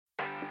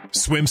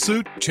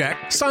Swimsuit? Check.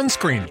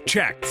 Sunscreen?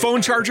 Check. Phone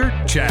charger?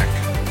 Check.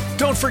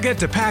 Don't forget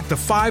to pack the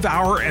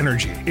 5-Hour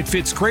Energy. It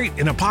fits great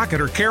in a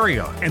pocket or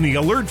carry-on, and the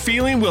alert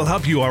feeling will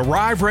help you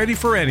arrive ready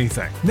for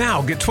anything.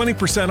 Now get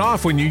 20%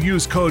 off when you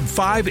use code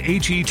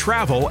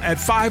 5HETRAVEL at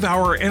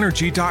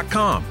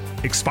 5hourenergy.com.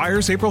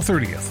 Expires April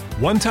 30th.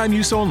 One-time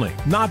use only.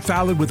 Not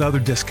valid with other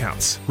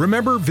discounts.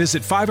 Remember,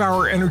 visit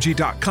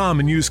 5hourenergy.com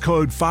and use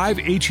code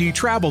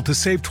 5HETRAVEL to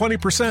save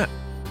 20%.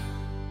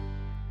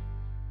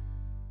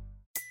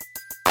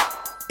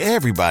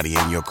 Everybody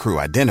in your crew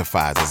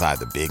identifies as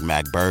either Big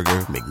Mac Burger,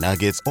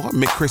 McNuggets, or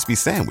McCrispy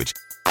Sandwich.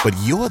 But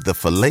you're the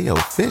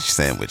Filet-O-Fish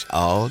Sandwich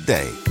all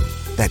day.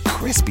 That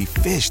crispy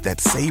fish, that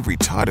savory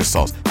tartar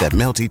sauce, that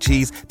melty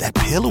cheese, that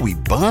pillowy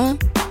bun.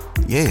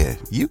 Yeah,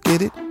 you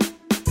get it.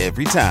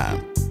 Every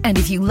time. And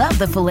if you love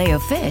the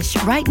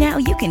Filet-O-Fish, right now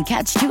you can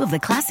catch two of the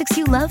classics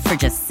you love for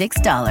just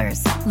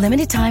 $6.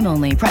 Limited time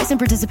only. Price and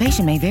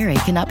participation may vary.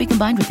 Cannot be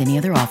combined with any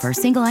other offer.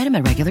 Single item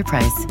at regular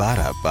price.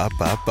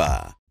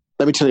 Ba-da-ba-ba-ba.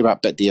 Let me tell you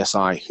about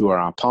BetDSI, who are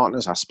our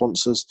partners, our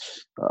sponsors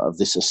of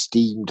this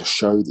esteemed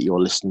show that you're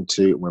listening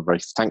to. And we're very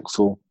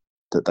thankful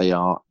that they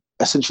are.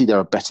 Essentially, they're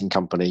a betting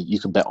company.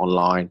 You can bet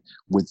online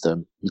with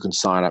them. You can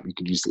sign up. You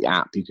can use the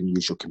app. You can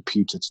use your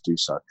computer to do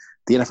so.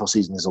 The NFL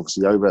season is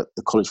obviously over.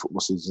 The college football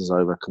season is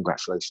over.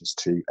 Congratulations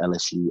to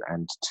LSU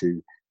and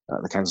to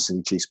the Kansas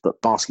City Chiefs. But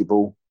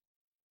basketball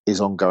is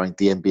ongoing.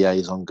 The NBA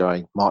is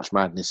ongoing. March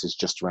Madness is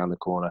just around the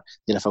corner.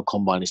 The NFL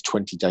Combine is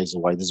 20 days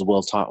away. There's a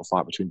world title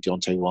fight between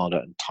Deontay Wilder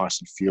and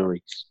Tyson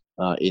Fury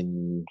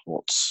in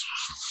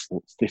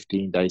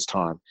 15 days'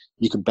 time.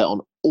 You can bet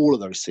on all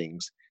of those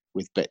things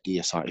with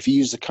BetDSI. If you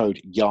use the code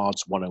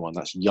YARDS101,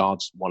 that's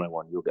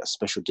YARDS101, you'll get a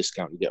special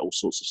discount. You get all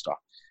sorts of stuff.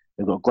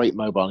 They've got a great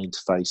mobile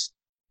interface.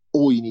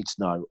 All you need to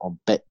know on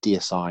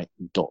betdsi.com.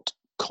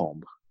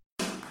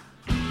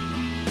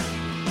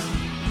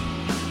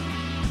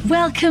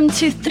 Welcome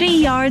to 3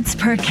 Yards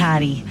Per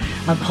Carry,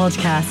 a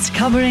podcast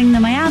covering the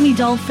Miami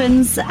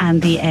Dolphins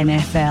and the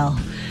NFL.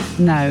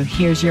 Now,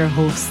 here's your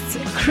hosts,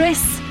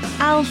 Chris,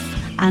 Alf,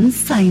 and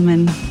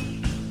Simon.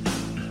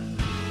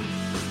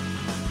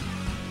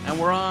 And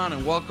we're on,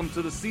 and welcome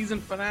to the season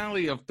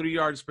finale of 3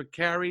 Yards Per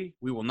Carry.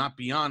 We will not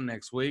be on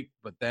next week,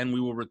 but then we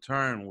will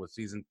return with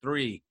season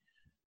 3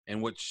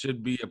 in what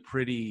should be a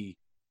pretty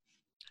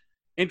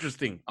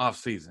interesting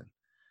offseason.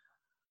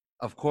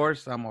 Of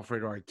course, I'm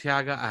Alfredo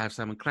Arteaga. I have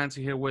Simon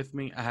Clancy here with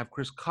me. I have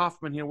Chris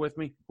Kaufman here with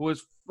me, who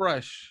is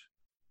fresh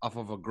off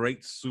of a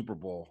great Super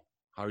Bowl.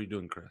 How are you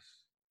doing, Chris?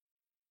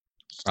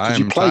 Did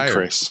you play, tired.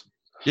 Chris?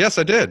 Yes,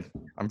 I did.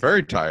 I'm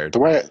very tired. The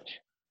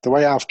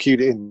way Alf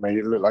cued it in made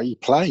it look like you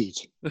played.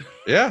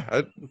 Yeah.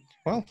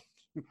 I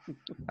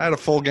had a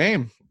full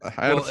game. I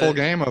had a full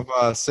game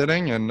of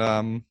sitting and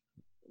tweeting.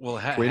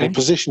 What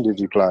position did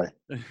you play?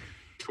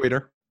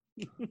 Tweeter.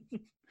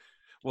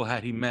 Well,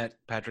 had he met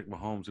Patrick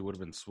Mahomes, he would have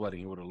been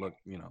sweating. He would have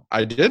looked,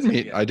 I did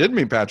meet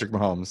Patrick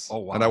Mahomes. Oh,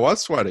 wow. And I was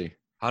sweaty.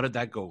 How did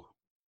that go?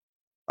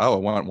 Oh,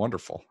 it went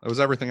wonderful. It was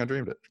everything I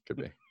dreamed it could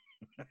be.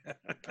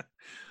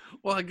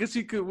 Well, I guess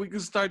we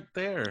could start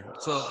there.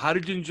 So, how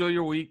did you enjoy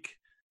your week?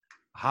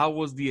 How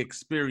was the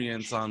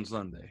experience on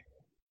Sunday?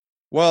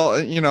 Well,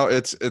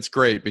 it's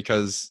great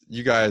because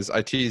you guys,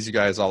 I tease you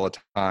guys all the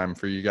time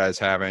for you guys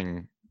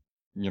having,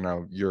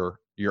 your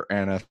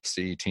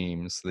NFC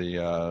teams,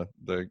 the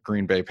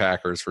Green Bay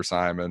Packers for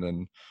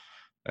Simon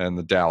and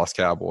the Dallas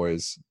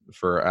Cowboys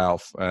for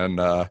Alf. And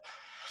I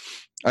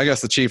guess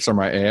the Chiefs are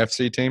my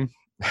AFC team.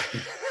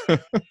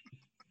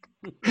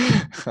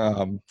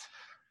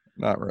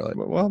 Not really,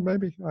 but well,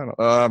 maybe. I don't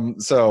know.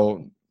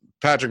 So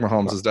Patrick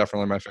Mahomes is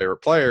definitely my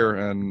favorite player,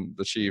 and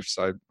the Chiefs,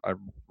 I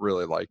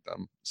really like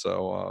them.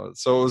 So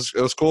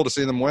it was cool to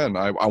see them win.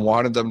 I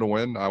wanted them to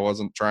win. I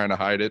wasn't trying to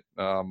hide it.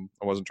 I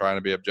wasn't trying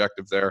to be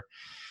objective there.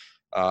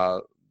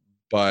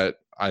 But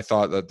I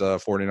thought that the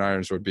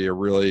 49ers would be a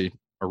really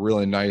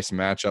nice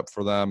matchup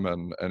for them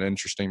and an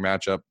interesting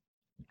matchup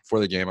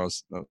for the game. I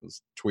was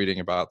tweeting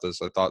about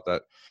this. I thought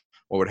that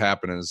what would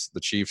happen is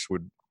the Chiefs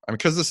would,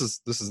 because this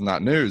is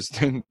not news.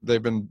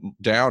 They've been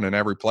down in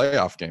every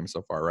playoff game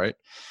so far, right?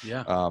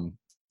 Yeah.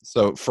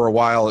 So for a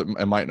while it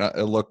might not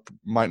look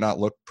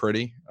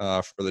pretty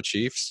for the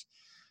Chiefs,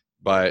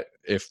 but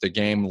if the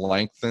game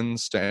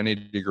lengthens to any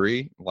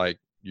degree, like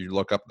you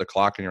look up the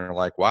clock and you're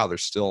like, wow,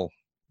 there's still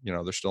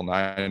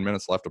 9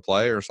 minutes left to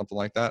play or something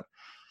like that,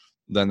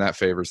 then that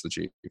favors the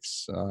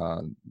Chiefs.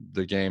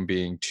 The game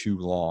being too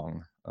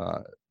long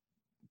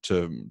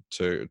to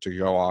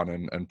go on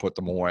and put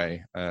them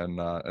away, and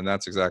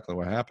that's exactly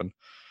what happened.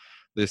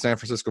 The San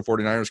Francisco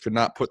 49ers could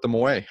not put them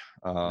away.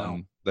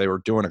 No. They were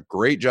doing a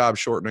great job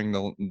shortening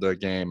the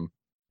game,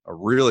 a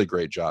really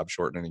great job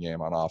shortening the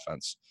game on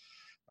offense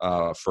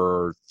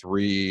for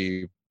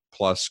 3+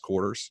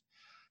 quarters.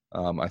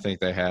 I think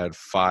they had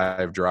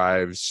 5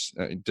 drives,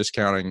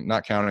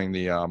 not counting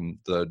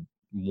the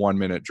 1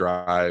 minute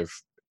drive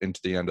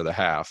into the end of the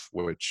half,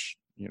 which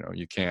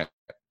you can't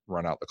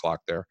run out the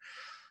clock there.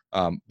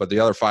 But the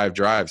other 5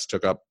 drives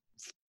took up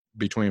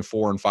between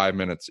 4 and 5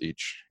 minutes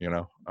each. They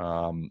were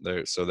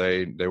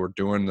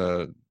doing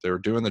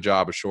the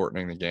job of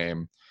shortening the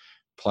game,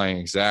 playing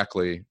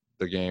exactly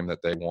the game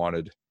that they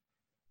wanted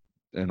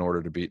in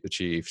order to beat the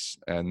Chiefs.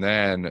 And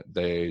then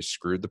they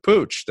screwed the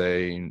pooch.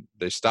 They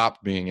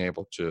stopped being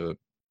able to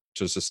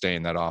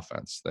sustain that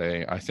offense.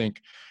 I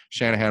think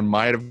Shanahan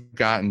might have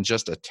gotten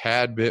just a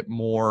tad bit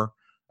more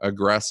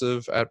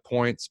aggressive at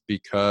points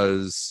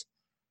because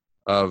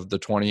of the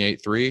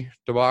 28-3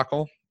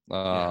 debacle.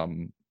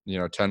 10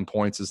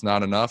 points is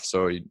not enough.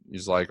 So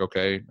he's like,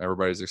 okay,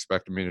 everybody's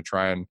expecting me to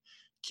try and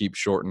keep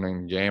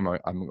shortening the game.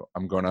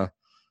 I'm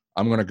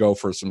gonna go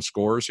for some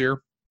scores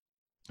here,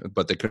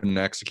 but they couldn't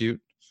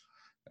execute.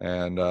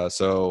 And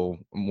so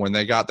when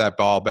they got that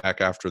ball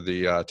back after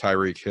the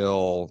Tyreek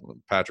Hill,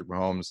 Patrick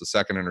Mahomes, the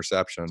second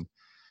interception,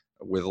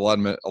 with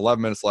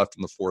 11 minutes left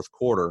in the fourth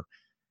quarter,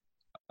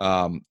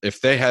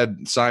 if they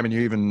had, Simon,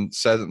 you even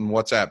said in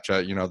WhatsApp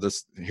chat,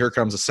 here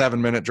comes a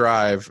 7-minute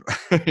drive,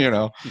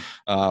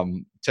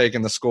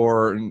 taking the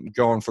score and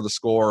going for the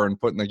score and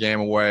putting the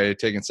game away,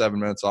 taking 7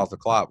 minutes off the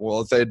clock.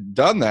 Well, if they'd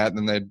done that,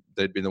 then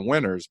they'd be the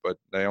winners, but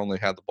they only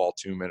had the ball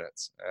 2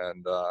 minutes.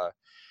 And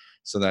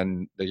so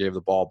then they gave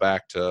the ball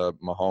back to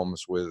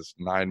Mahomes with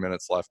 9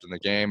 minutes left in the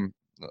game,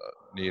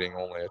 needing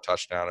only a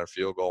touchdown and a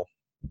field goal.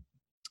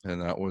 And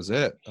that was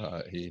it.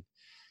 He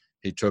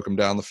took him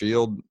down the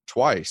field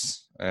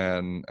twice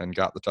and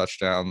got the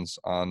touchdowns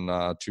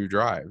on 2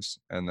 drives.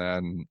 And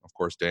then, of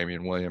course,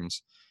 Damian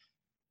Williams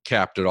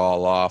capped it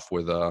all off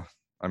with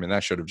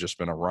that should have just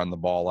been a run the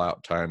ball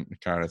out kind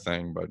of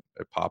thing, but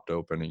it popped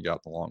open. He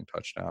got the long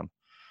touchdown.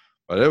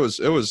 But it was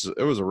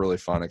a really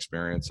fun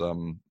experience.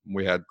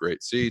 We had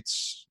great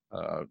seats,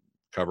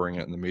 covering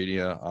it in the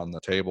media on the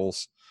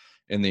tables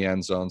in the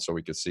end zone, so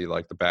we could see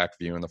like the back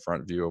view and the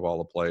front view of all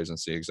the plays and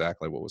see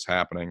exactly what was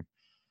happening.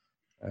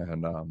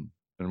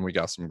 And we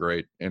got some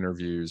great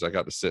interviews. I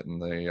got to sit in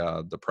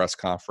the press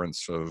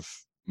conference of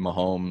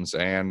Mahomes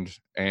and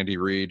Andy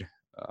Reid,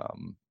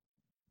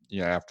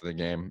 after the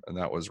game, and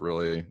that was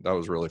really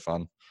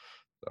fun.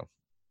 So,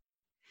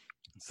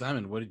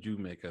 Simon, what did you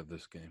make of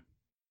this game?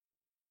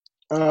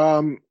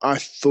 I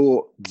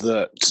thought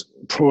that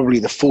probably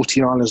the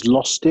 49ers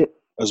lost it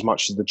as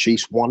much as the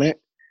Chiefs won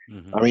it.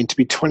 Mm-hmm. I mean, to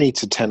be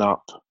 20-10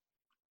 up,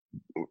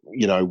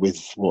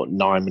 with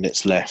 9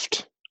 minutes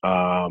left,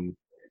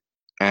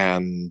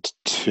 and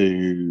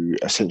to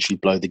essentially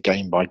blow the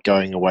game by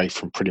going away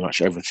from pretty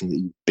much everything that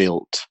you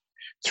built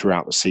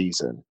throughout the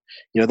season.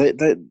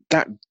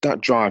 That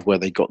drive where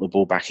they got the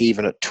ball back,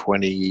 even at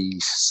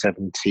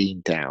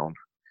 20-17 down,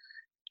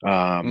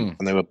 and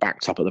they were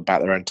backed up at the back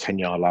of their own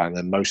 10-yard line, and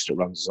then most of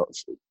it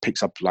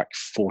picks up like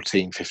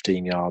 14,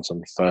 15 yards on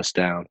the first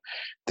down.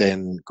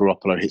 Then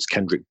Garoppolo hits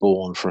Kendrick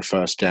Bourne for a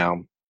first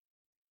down.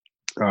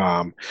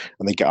 And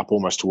they get up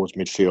almost towards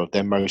midfield.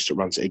 Then Mostert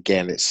runs it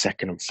again. It's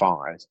 2nd and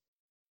 5.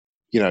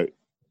 You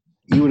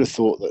would have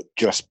thought that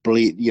just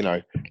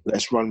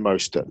let's run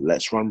Mostert,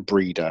 let's run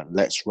Breida,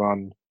 let's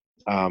run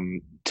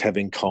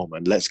Tevin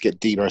Coleman, let's get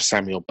Deebo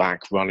Samuel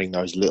back running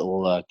those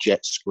little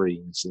jet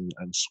screens and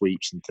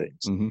sweeps and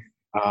things. Mm-hmm.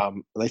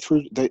 They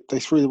threw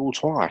the ball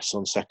twice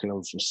on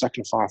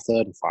 2nd 5,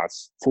 3rd and 5,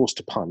 forced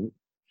to punt.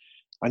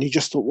 And you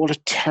just thought, what a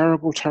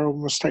terrible,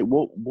 terrible mistake.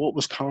 What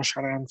was Kyle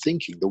Shanahan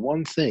thinking? The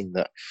one thing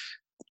that,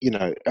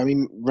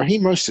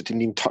 Raheem Mostert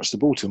didn't even touch the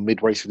ball till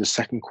midway through the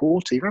second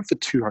quarter. He ran for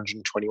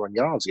 221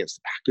 yards against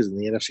the Packers in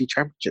the NFC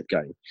Championship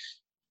game.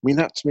 I mean,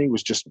 that to me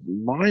was just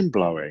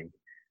mind-blowing.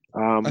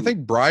 I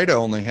think Breida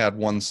only had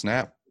 1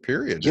 snap,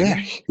 period. Yeah,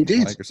 he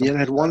did. He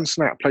had 1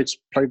 snap, played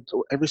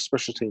every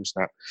special team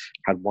snap,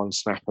 had 1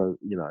 snap. I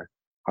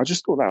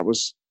just thought that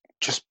was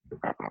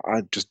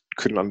I just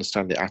couldn't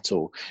understand it at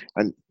all.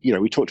 And,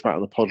 we talked about it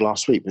on the pod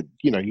last week, but,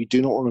 you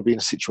do not want to be in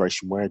a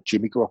situation where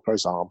Jimmy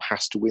Garoppolo's arm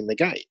has to win the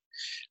game.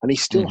 And he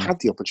still had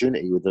the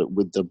opportunity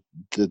with the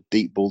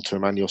deep ball to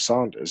Emmanuel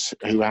Sanders,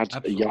 who had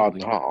Absolutely.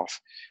 1.5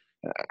 yards,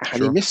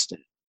 and he missed it.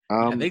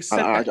 They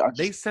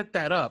set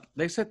that up.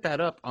 They set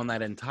that up on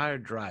that entire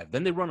drive.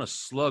 Then they run a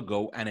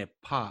sluggo and it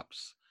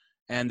pops.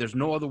 And there's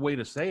no other way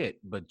to say it,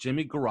 but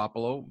Jimmy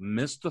Garoppolo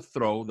missed the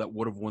throw that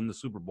would have won the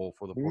Super Bowl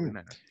for the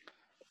 49ers.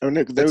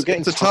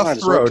 It's a tough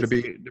throw to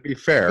be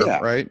fair,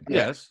 right?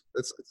 Yes,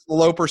 it's a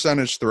low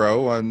percentage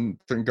throw and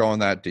going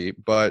that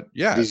deep, but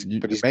you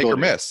make or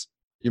miss.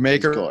 You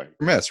make or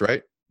miss,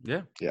 right?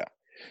 Yeah.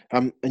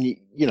 And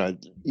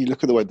you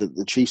look at the way that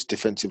the Chiefs'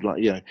 defensive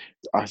line.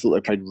 I thought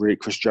they played really.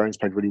 Chris Jones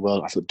played really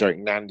well. I thought Derek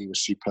Nandy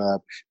was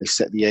superb. They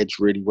set the edge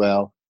really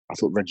well. I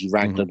thought Reggie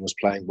Ragland was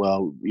playing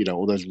well.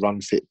 All those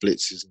run fit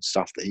blitzes and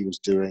stuff that he was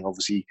doing.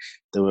 Obviously,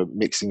 they were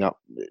mixing up.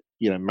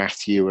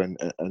 Matthew and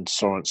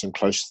Sorensen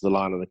close to the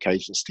line on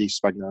occasion. Steve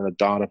Spagnuolo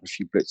dialed up a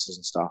few blitzes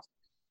and stuff.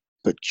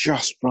 But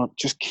just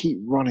keep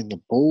running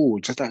the ball.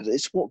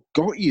 It's what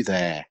got you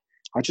there.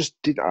 I just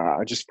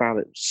found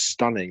it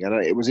stunning.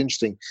 And it was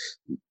interesting.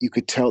 You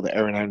could tell that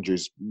Erin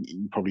Andrews,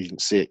 you probably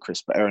didn't see it,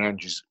 Chris, but Erin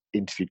Andrews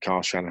interviewed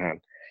Kyle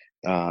Shanahan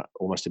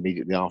almost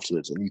immediately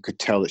afterwards. And you could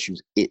tell that she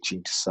was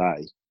itching to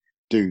say,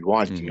 dude,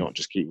 why did you not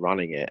just keep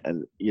running it?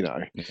 And, you know,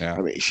 Yeah.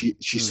 I mean, she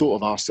sort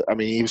of asked, I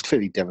mean, he was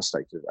clearly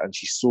devastated, and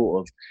she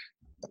sort of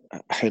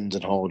hemmed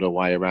and hawed her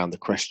way around the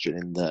question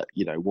in that,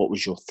 you know, what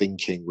was your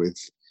thinking with,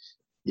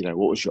 you know,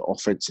 what was your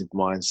offensive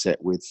mindset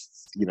with,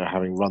 you know,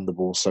 having run the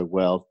ball so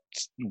well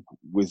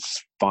with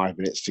 5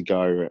 minutes to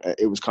go?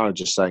 It was kind of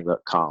just saying,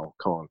 look, Carl,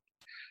 come on,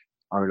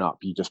 own up,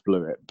 you just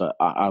blew it. But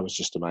I was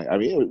just amazed. I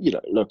mean, you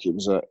know, look, it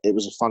was a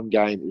fun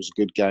game. It was a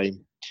good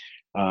game.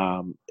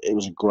 It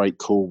was a great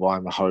call by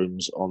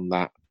Mahomes on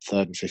that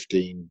 3rd and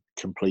 15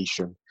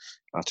 completion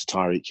to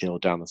Tyreek Hill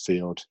down the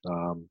field.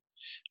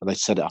 And they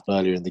set it up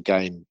earlier in the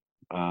game.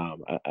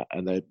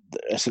 And they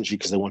essentially,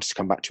 because they wanted to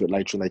come back to it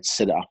later, and they'd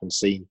set it up and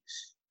seen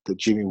that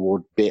Jimmy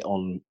Ward bit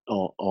on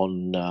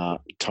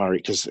Tyreek,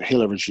 because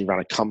Hill originally ran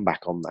a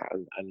comeback on that,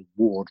 and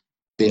Ward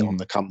bit on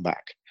the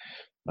comeback.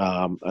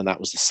 And that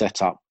was the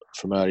setup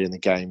from earlier in the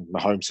game.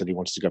 Mahomes said he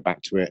wanted to go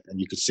back to it, and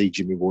you could see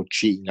Jimmy Ward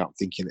cheating up,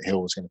 thinking that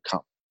Hill was going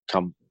to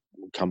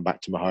come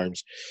back to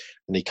Mahomes,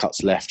 and he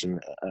cuts left, and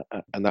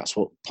that's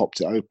what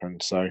popped it open.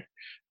 So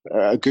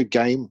a good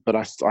game, but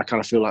I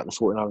kind of feel like the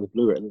 49ers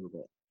blew it a little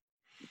bit.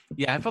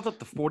 Yeah, I felt that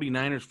the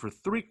 49ers, for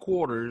 3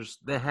 quarters,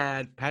 they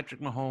had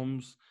Patrick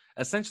Mahomes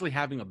essentially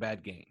having a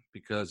bad game,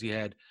 because he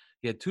had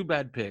 2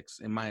 bad picks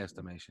in my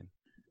estimation.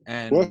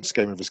 And worst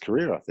game of his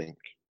career, I think.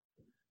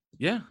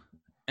 Yeah.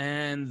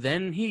 And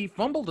then he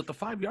fumbled at the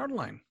 5-yard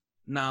line.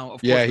 Now,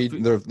 of course,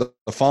 the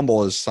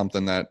fumble is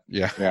something that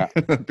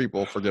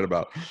people forget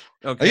about.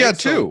 Okay, he had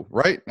 2,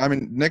 right? I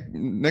mean,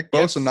 Nick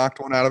Bosa knocked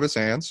one out of his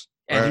hands.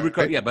 And right? he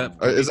recovered. Yeah, but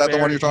is that the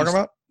one you're talking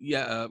about?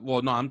 Yeah.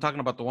 Well, no, I'm talking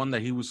about the one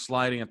that he was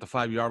sliding at the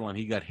 5-yard line.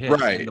 He got hit.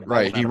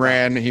 Right. He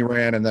ran,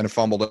 and then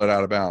fumbled it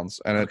out of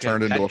bounds, and it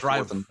turned into a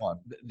 4th and 1.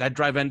 That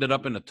drive ended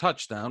up in a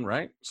touchdown,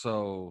 right?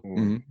 So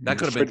that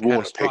could have been Fred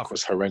Warner's catastrophic. pick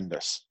was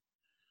horrendous.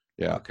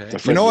 Yeah. Okay.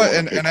 You know what?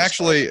 And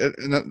actually,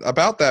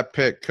 about that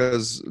pick,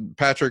 because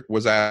Patrick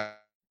was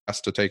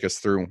asked to take us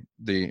through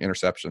the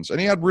interceptions,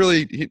 and he had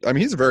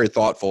he's a very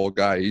thoughtful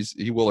guy.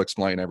 He will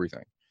explain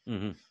everything.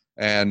 Mm-hmm.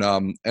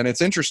 And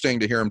it's interesting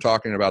to hear him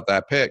talking about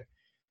that pick.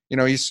 You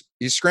know, he's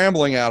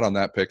scrambling out on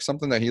that pick,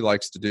 something that he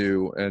likes to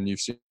do, and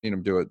you've seen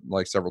him do it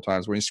like several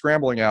times. When he's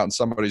scrambling out and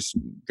somebody's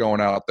going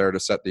out there to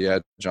set the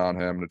edge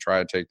on him to try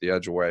and take the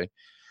edge away,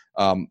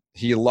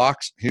 he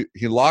locks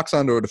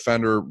onto a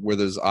defender with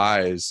his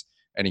eyes,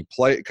 and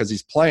because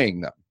he's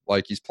playing them,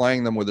 like he's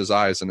playing them with his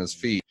eyes and his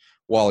feet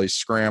while he's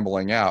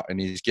scrambling out, and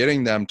he's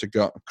getting them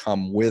to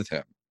come with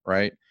him,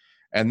 right?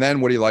 And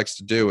then what he likes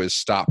to do is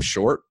stop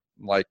short,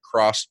 like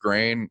cross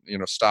grain, you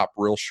know, stop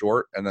real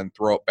short, and then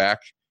throw it back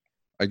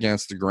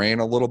against the grain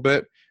a little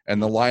bit,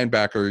 and the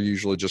linebacker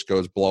usually just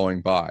goes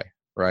blowing by,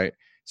 right?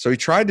 So he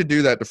tried to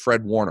do that to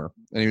Fred Warner,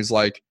 and he was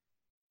like,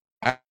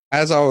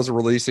 as I was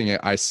releasing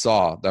it, I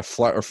saw that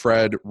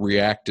Fred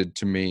reacted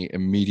to me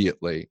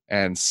immediately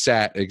and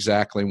sat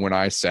exactly when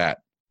I sat.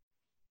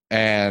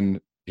 And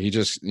he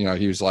just, you know,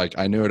 he was like,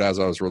 I knew it as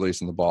I was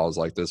releasing the ball. I was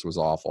like, this was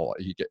awful.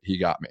 He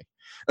got me.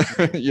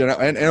 You know,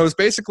 and it was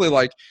basically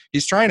like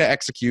he's trying to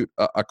execute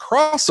a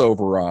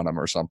crossover on him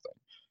or something.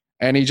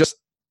 And he just,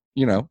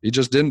 you know, he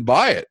just didn't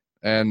buy it.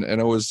 And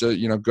it was,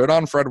 you know, good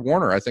on Fred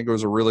Warner. I think it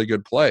was a really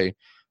good play.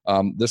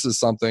 This is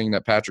something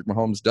that Patrick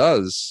Mahomes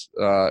does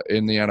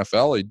in the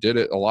NFL. He did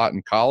it a lot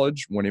in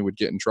college when he would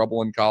get in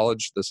trouble in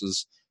college. This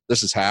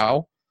is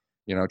how,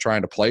 you know,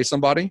 trying to play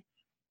somebody.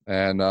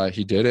 And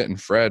he did it.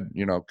 And Fred,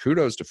 you know,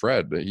 kudos to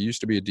Fred. He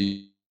used to be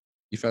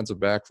a defensive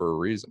back for a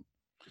reason.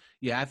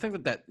 Yeah, I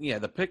think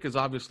the pick is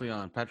obviously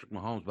on Patrick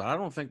Mahomes, but I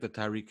don't think that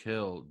Tyreek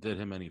Hill did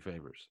him any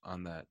favors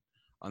on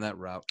that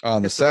route.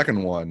 On the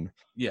second one.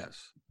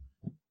 Yes.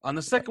 On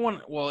the second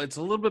one, well, it's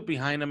a little bit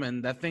behind him,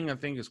 and that thing I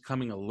think is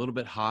coming a little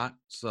bit hot,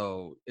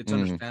 so it's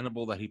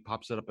understandable that he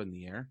pops it up in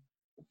the air.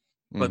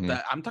 But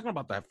I'm talking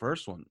about that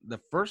first one. The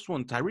first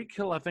one, Tyreek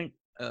Hill, I think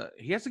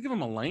he has to give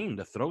him a lane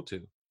to throw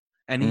to,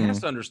 and he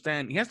has to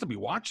understand. He has to be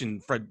watching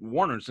Fred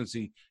Warner since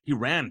he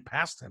ran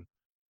past him,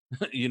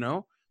 you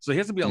know. So he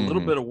has to be a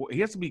little bit.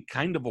 He has to be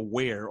kind of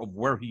aware of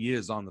where he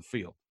is on the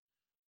field.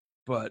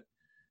 But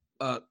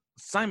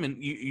Simon,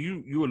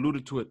 you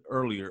alluded to it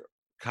earlier.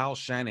 Kyle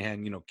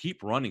Shanahan, you know,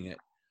 keep running it.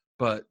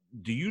 But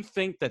do you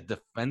think that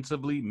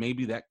defensively,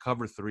 maybe that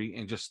cover 3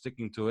 and just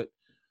sticking to it?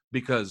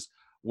 Because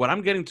what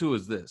I'm getting to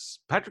is this: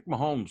 Patrick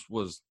Mahomes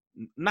was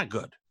not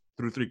good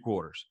through 3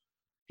 quarters.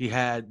 He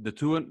had the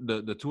two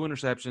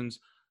interceptions,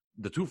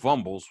 the 2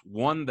 fumbles,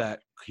 one that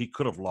he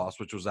could have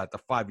lost, which was at the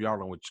 5-yard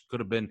line, which could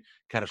have been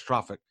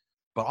catastrophic.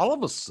 But all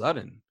of a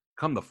sudden,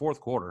 come the 4th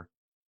quarter,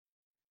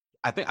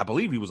 I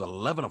believe he was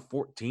 11 of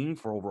 14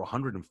 for over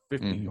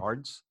 150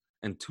 yards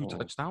and 2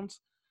 touchdowns.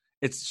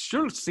 It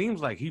sure seems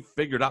like he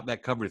figured out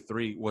that cover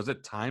 3. Was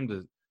it time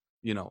to,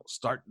 you know,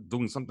 start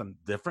doing something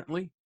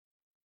differently?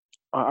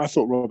 I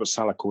thought Robert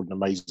Saleh called an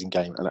amazing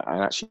game, and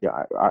actually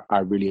I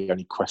really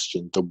only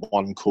questioned the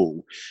one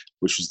call,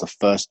 which was the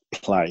first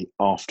play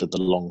after the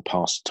long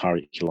pass to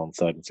Tyreek Hill on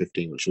 3rd and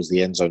 15, which was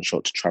the end zone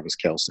shot to Travis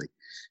Kelce.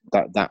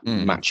 That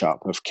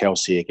matchup of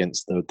Kelce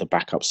against the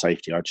backup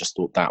safety, I just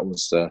thought that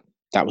was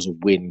that was a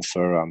win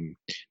for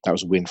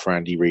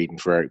Andy Reid and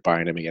for Eric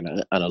Bieniemy,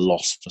 and a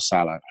loss for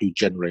Salah, who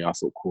generally I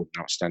thought called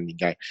an outstanding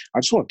game. I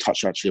just want to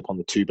touch actually upon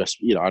the two best.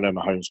 I know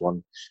Mahomes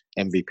won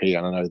MVP,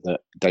 and I know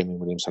that Damian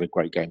Williams had a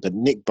great game, but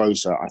Nick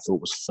Bosa I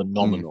thought was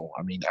phenomenal.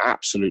 I mean,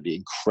 absolutely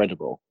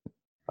incredible.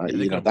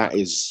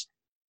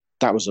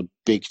 That was a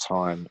big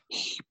time.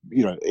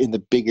 In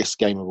the biggest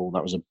game of all,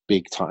 that was a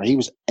big time. He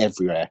was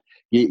everywhere.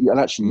 You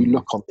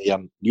look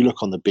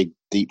on the big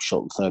deep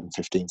shot, 3rd and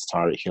 15 to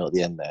Tyreek Hill at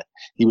the end there.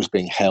 He was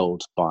being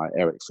held by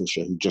Eric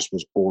Fisher, who just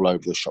was all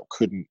over the shop.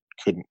 Couldn't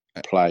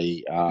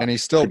play. And he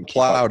still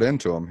plowed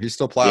into him. He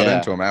still plowed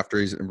into him after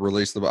he's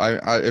released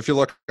the. If you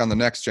look on the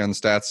Next Gen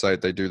Stats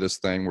site, they do this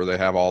thing where they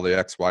have all the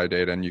XY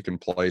data and you can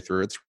play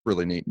through. It's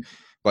really neat.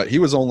 But he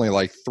was only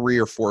like 3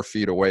 or 4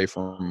 feet away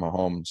from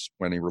Mahomes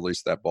when he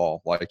released that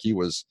ball. Like he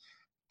was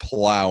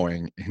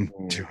plowing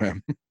into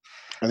him.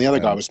 And the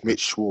other guy was Mitch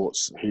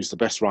Schwartz, who's the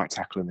best right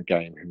tackle in the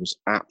game, who's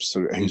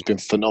been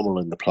phenomenal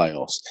in the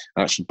playoffs.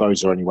 And actually,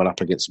 Bosa only went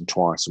up against him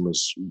twice and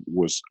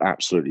was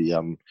absolutely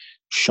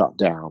shut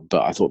down.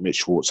 But I thought Mitch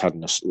Schwartz had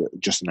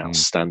just an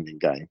outstanding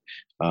game,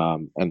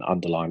 and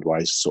underlined why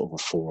he's sort of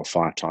a 4 or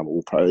 5 time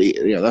All Pro.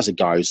 That's a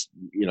guy who's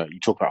you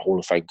talk about Hall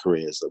of Fame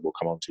careers that we'll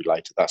come on to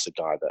later. That's a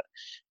guy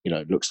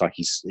that looks like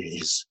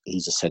he's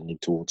ascending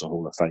towards a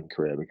Hall of Fame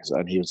career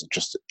and he was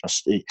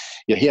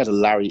he had a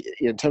Larry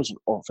in terms of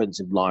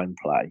offensive line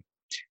play.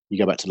 You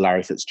go back to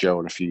Larry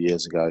Fitzgerald a few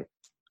years ago.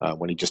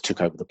 When he just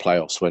took over the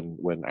playoffs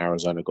when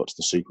Arizona got to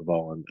the Super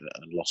Bowl and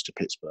lost to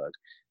Pittsburgh.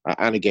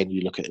 And again,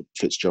 you look at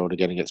Fitzgerald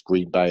again against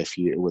Green Bay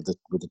with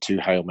the 2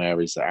 Hail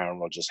Marys that Aaron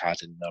Rodgers had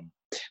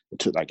that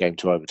took that game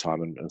to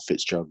overtime and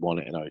Fitzgerald won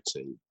it in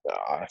OT.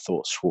 I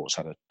thought Schwartz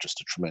had just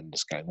a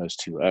tremendous game. Those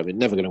two,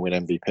 never going to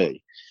win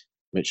MVP,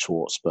 Mitch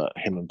Schwartz, but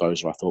him and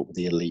Bosa I thought were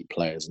the elite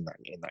players in that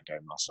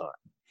game last night.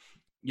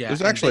 Yeah,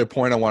 there's actually a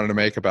point I wanted to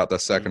make about the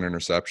second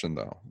interception,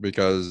 though,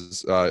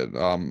 because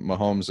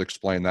Mahomes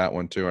explained that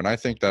one too, and I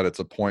think that it's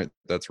a point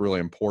that's really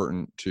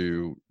important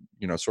to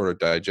sort of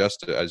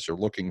digest it as you're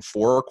looking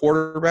for a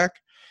quarterback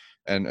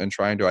and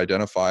trying to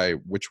identify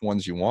which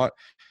ones you want.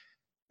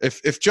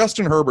 If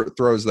Justin Herbert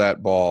throws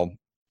that ball,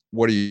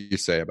 what do you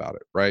say about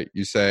it, right?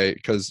 You say,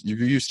 because you're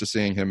used to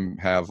seeing him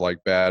have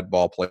like bad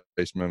ball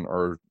placement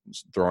or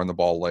throwing the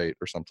ball late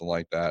or something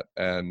like that,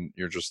 and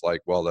you're just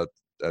like, well,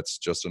 that's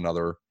just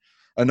another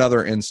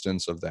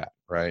instance of that,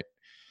 right?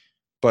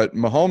 But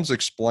Mahomes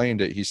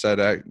explained it. He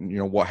said,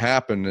 what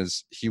happened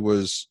is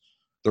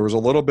there was a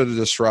little bit of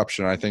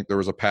disruption. I think there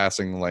was a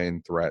passing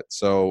lane threat.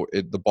 So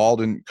the ball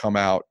didn't come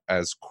out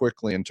as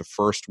quickly into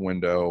first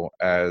window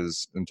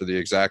into the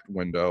exact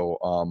window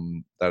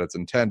that it's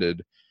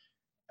intended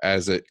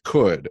as it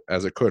could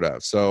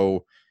have.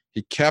 So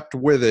he kept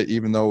with it,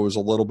 even though it was a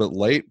little bit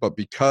late, but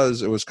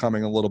because it was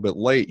coming a little bit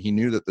late, he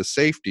knew that the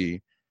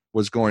safety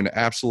was going to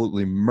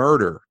absolutely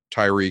murder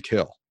Tyreek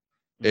Hill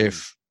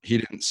if he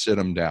didn't sit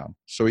him down.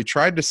 So he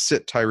tried to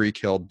sit Tyreek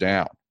Hill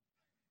down,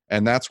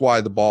 and that's why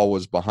the ball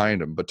was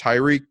behind him. But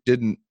Tyreek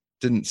didn't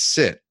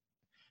sit.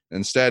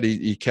 Instead,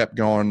 he kept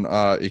going.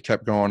 He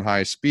kept going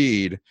high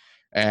speed,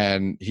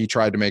 and he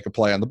tried to make a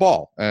play on the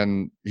ball.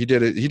 And he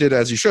did it. He did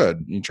as he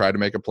should. He tried to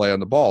make a play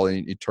on the ball.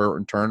 He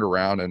turned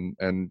around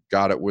and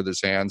got it with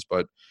his hands,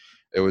 but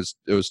it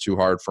was too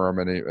hard for him,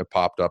 and it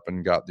popped up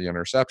and got the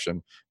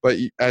interception. But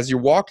as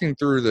you're walking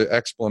through the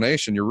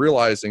explanation, you're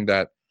realizing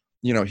that,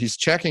 he's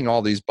checking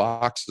all these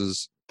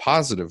boxes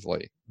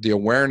positively. The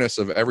awareness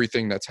of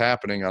everything that's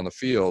happening on the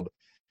field,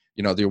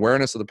 the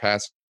awareness of the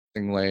passing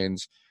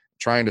lanes,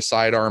 trying to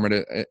sidearm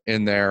it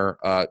in there,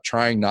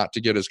 trying not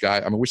to get his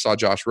guy. I mean, we saw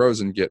Josh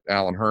Rosen get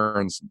Alan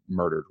Hearns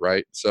murdered,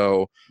 right?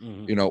 So,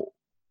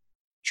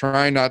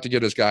 trying not to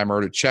get his guy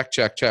murdered,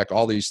 check,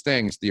 all these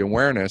things, the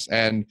awareness.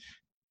 And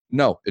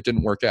no, it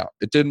didn't work out.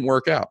 It didn't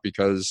work out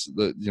because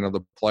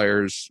the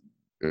players,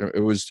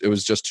 it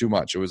was just too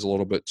much. It was a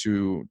little bit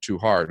too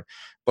hard.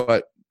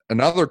 But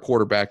another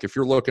quarterback, if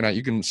you're looking at,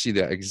 you can see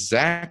the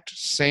exact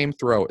same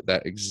throw,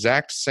 that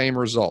exact same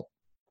result.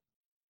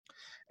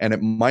 And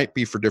it might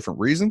be for different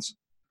reasons.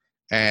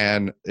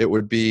 And it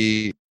would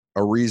be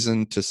a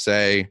reason to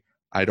say,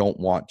 I don't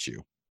want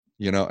you,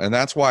 and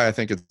that's why I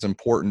think it's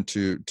important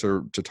to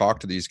talk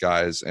to these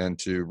guys and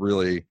to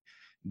really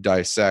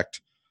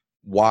dissect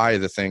why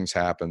the things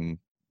happen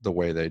the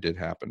way they did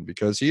happen,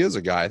 because he is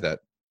a guy that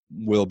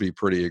will be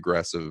pretty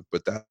aggressive.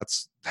 But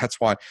that's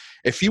why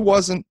if he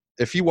wasn't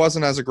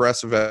as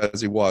aggressive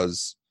as he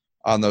was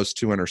on those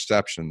 2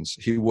 interceptions,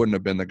 he wouldn't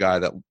have been the guy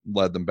that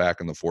led them back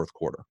in the fourth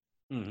quarter.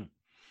 Mm-hmm.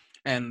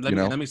 And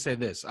let me say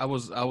this. I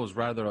was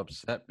rather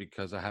upset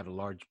because I had a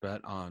large bet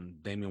on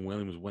Damian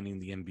Williams winning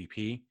the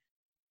MVP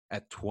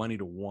at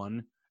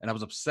 20-1. And I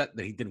was upset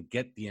that he didn't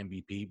get the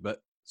MVP,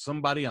 but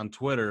somebody on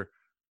Twitter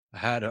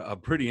had a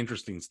pretty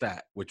interesting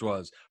stat, which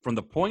was from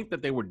the point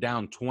that they were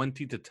down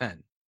 20-10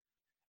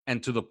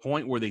 and to the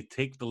point where they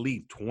take the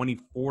lead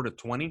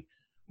 24-20,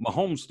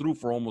 Mahomes threw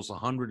for almost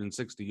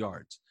 160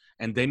 yards,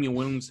 and Damian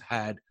Williams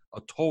had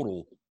a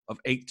total of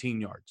 18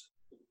 yards.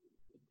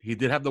 He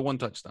did have the 1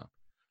 touchdown.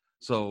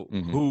 So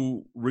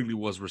who really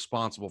was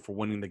responsible for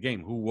winning the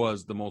game? Who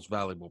was the most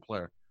valuable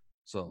player?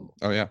 So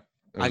I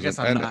guess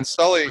I'm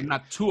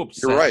not too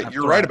upset. You're right.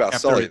 You're right about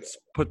Sully. It's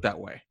put that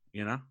way,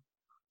 you know.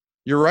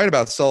 You're right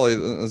about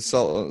Sully.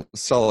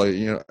 Sully,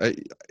 you know,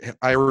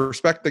 I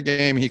respect the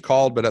game he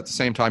called, but at the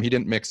same time, he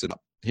didn't mix it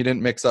up. He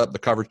didn't mix up the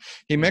coverage.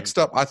 He mixed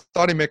up. I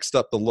thought he mixed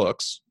up the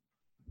looks,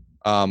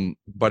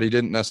 but he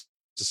didn't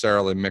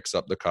necessarily mix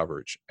up the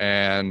coverage,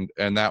 and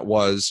that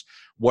was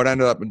what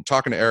ended up.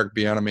 Talking to Eric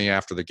Bieniemy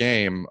after the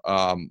game,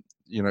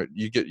 you know,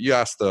 you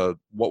asked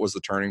what was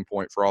the turning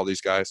point for all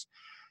these guys,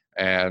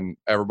 and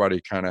everybody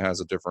kind of has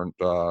a different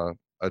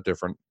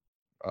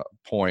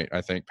point.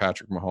 I think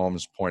Patrick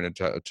Mahomes pointed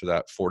to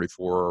that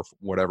 44 or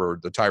whatever,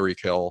 the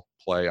Tyreek Hill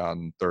play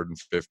on 3rd and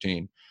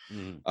 15.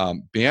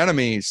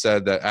 Bieniemy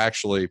said that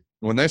actually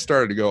when they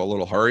started to go a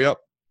little hurry up,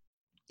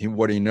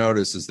 what he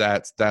noticed is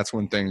that's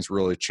when things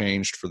really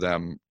changed for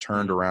them,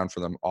 turned around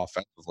for them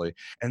offensively.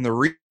 And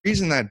the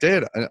reason that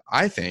did,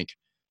 I think,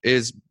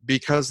 is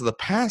because of the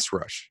pass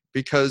rush,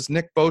 because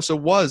Nick Bosa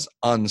was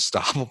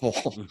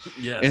unstoppable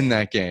in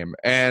that game.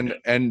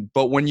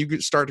 But when you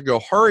start to go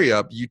hurry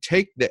up, you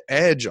take the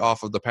edge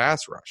off of the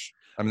pass rush.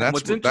 I mean,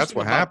 that's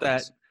what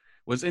happens.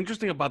 What's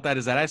interesting about that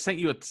is that I sent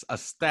you a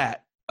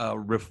stat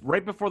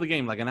right before the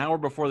game, like an hour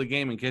before the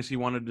game, in case you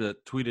wanted to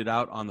tweet it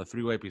out on the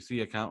 3-Way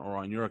PC account or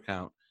on your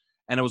account.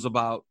 And it was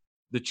about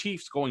the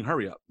Chiefs going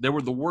hurry up. They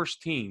were the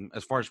worst team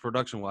as far as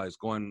production-wise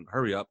going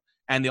hurry up.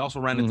 And they also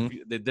ran it.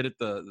 They did it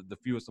the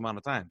fewest amount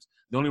of times.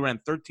 They only ran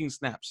 13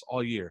 snaps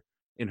all year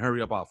in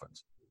hurry-up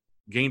offense.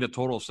 Gained a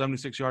total of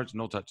 76 yards,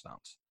 no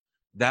touchdowns.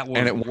 That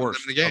was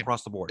worse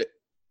across the board.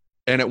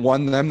 And it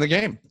won them the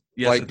game.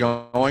 Yes,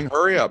 going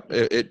hurry up.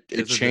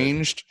 It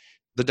changed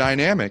the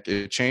dynamic.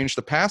 It changed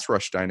the pass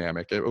rush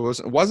dynamic. It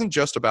wasn't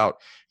just about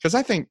 – because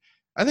I think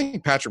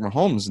Patrick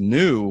Mahomes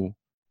knew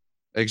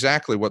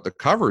exactly what the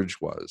coverage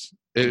was.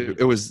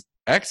 It was –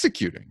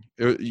 executing.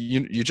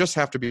 You just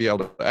have to be able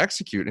to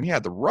execute, and he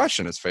had the rush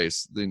in his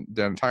face the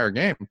entire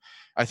game.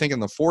 I think in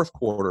the fourth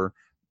quarter,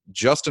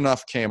 just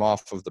enough came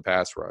off of the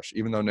pass rush,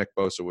 even though Nick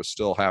Bosa was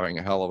still having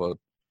a hell of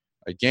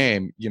a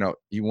game. You know,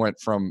 he went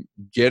from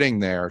getting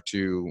there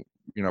to,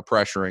 you know,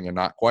 pressuring and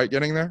not quite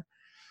getting there,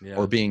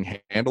 or being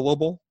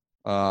handleable.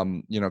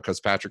 You know, because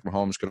Patrick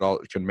Mahomes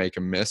could make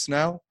a miss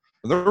now.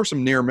 There were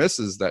some near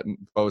misses that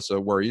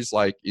Bosa where he's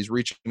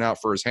reaching out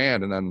for his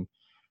hand, and then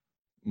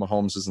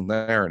Mahomes isn't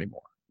there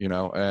anymore, you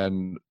know,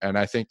 and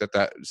I think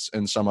that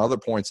in some other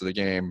points of the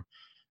game,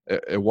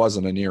 it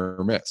wasn't a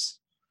near miss,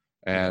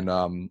 and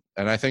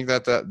I think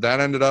that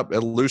ended up,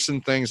 it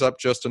loosened things up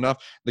just enough.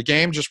 The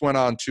game just went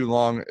on too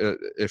long.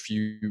 If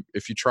you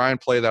try and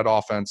play that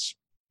offense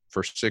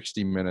for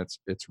 60 minutes,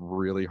 it's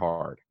really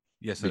hard.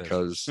 Yes,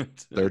 because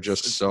they're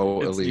just so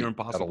elite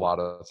at a lot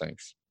of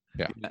things.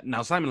 Yeah.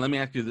 Now, Simon, let me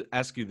ask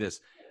you this.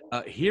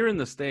 Here in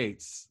the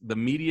States, the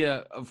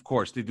media, of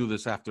course, they do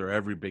this after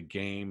every big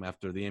game,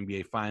 after the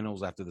NBA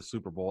Finals, after the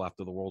Super Bowl,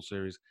 after the World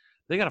Series.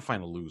 They got to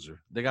find a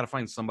loser. They got to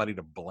find somebody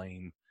to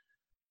blame.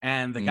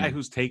 And the guy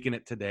who's taking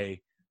it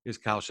today is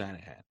Kyle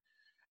Shanahan.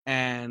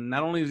 And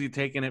not only is he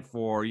taking it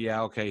for,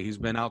 he's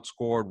been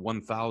outscored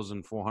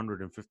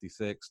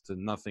 1,456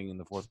 to nothing in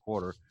the fourth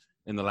quarter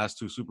in the last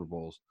 2 Super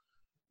Bowls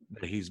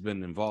that he's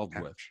been involved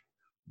with.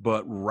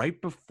 But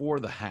right before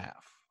the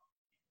half,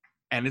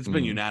 and it's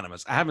been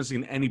unanimous. I haven't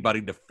seen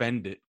anybody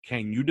defend it.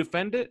 Can you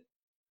defend it?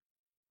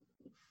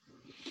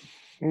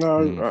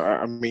 No,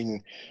 I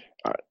mean,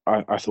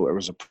 I thought it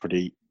was a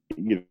pretty.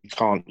 You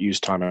can't use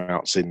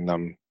timeouts in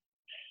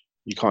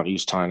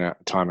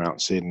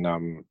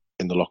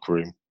in the locker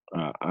room,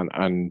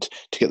 and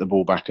to get the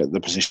ball back at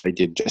the position they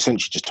did,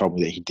 essentially just told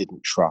me that he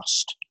didn't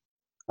trust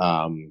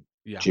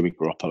Jimmy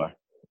Garoppolo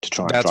to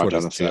try and drive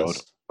down the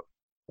field.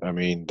 I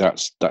mean,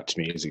 that to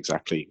me is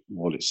exactly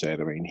what it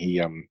said. I mean,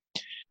 he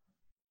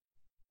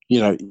you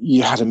know,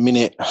 you had a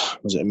minute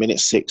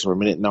 6 or a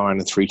minute 9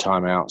 and 3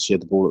 timeouts. You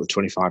had the ball at the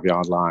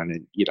 25-yard line,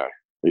 and, you know,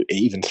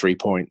 even 3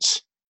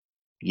 points,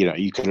 you know,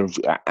 you could have,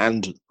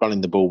 and running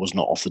the ball was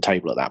not off the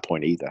table at that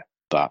point either.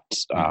 But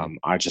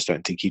I just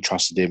don't think he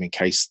trusted him in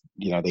case,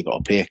 you know, they got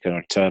a pick and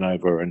a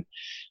turnover, and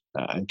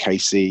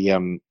Casey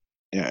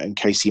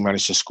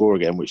managed to score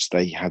again, which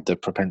they had the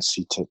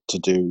propensity to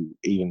do,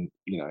 even,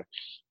 you know,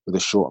 with a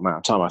short amount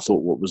of time. I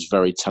thought what was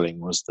very telling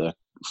was the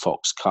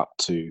Fox cut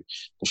to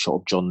the shot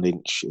of John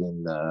Lynch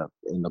in the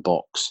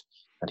box,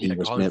 and he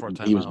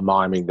was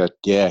miming that.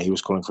 Yeah, he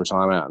was calling for a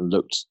timeout and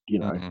looked, you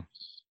know,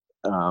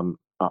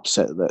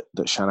 upset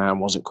that Shanahan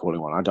wasn't calling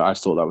one. I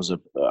thought that was a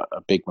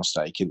big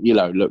mistake. And, you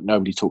know, look,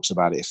 nobody talks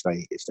about it if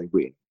they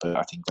win, but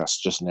I think that's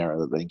just an error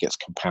that then gets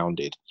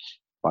compounded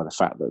by the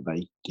fact that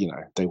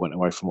they went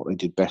away from what they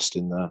did best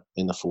in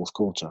the fourth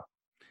quarter.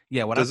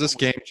 Yeah. Does this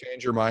game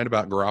change your mind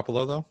about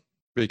Garoppolo though?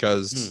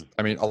 Because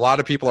I mean, a lot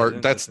of people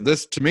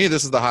to me,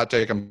 this is the hot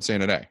take I'm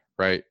seeing today,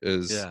 right?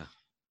 As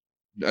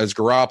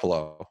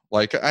Garoppolo,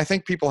 like, I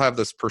think people have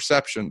this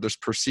perception, this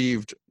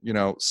perceived, you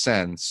know,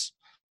 sense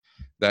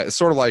that it's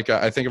sort of like,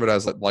 I think of it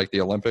as like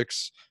the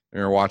Olympics, and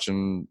you're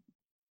watching,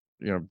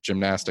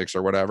 gymnastics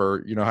or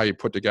whatever. You know how you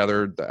put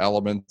together the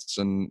elements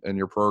in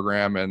your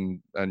program,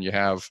 and you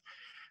have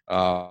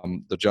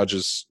the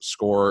judges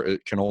score.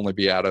 It can only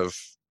be out of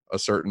a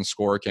certain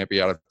score. It can't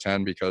be out of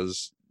 10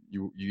 because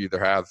you either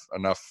have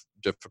enough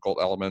difficult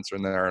elements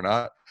in there or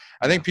not.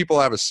 I think people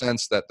have a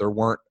sense that there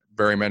weren't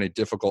very many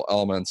difficult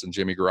elements in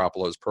Jimmy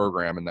Garoppolo's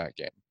program in that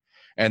game,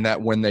 and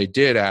that when they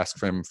did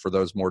ask him for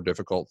those more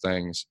difficult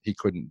things, he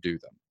couldn't do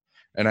them.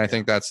 And I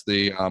think that's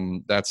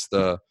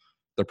the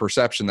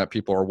perception that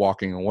people are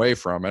walking away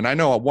from. And I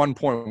know at one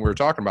point when we were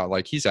talking about,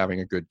 like, he's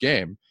having a good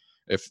game.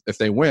 If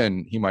they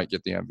win, he might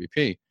get the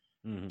MVP.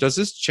 Mm-hmm. Does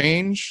this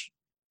change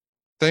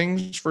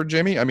things for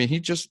Jimmy? I mean,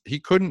 he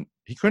couldn't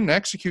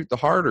execute the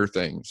harder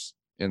things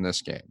in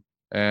this game.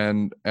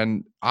 And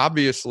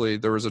obviously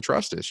there was a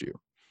trust issue.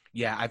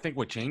 Yeah, I think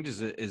what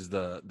changes it is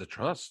the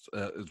trust,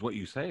 is what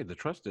you say, the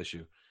trust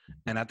issue.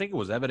 And I think it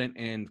was evident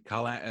in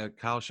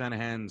Kyle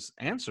Shanahan's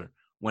answer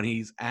when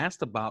he's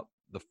asked about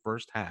the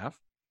first half.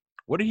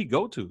 What did he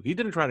go to? He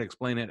didn't try to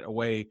explain it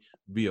away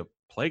via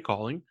play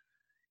calling.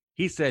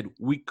 He said,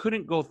 we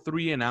couldn't go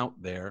 3 and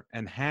out there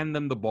and hand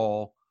them the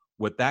ball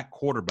with that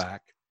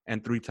quarterback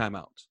and 3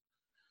 timeouts.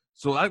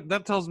 So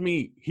that tells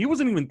me he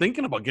wasn't even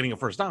thinking about getting a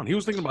first down. He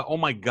was thinking about, oh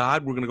my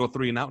God, we're going to go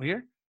 3 and out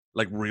here?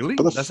 Like, really?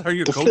 That's how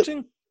you're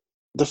coaching?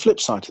 The flip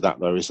side to that,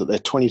 though, is that they're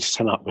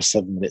 20-10 up with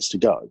 7 minutes to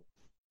go.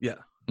 Yeah.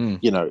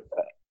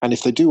 And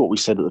if they do what we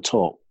said at the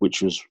top,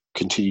 which was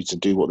continue to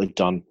do what they've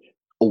done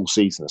all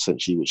season,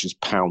 essentially, which is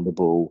pound the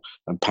ball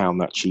and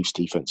pound that Chiefs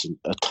defense,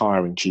 a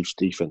tiring Chiefs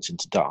defense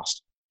into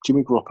dust,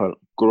 Jimmy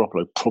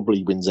Garoppolo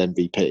probably wins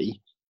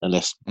MVP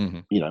unless,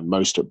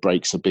 Mostert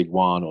breaks a big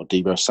one or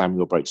Deebo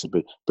Samuel breaks a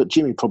big. But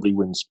Jimmy probably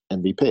wins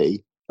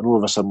MVP, and all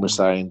of a sudden we're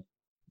saying,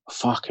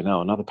 fucking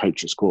hell, another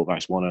Patriots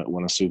quarterback's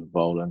won a Super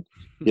Bowl, and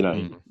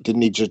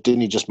didn't he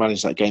just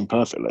manage that game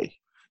perfectly?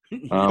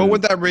 But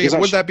would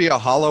that be a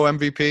hollow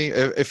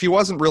MVP if he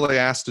wasn't really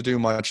asked to do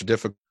much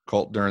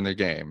difficult during the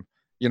game?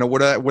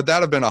 Would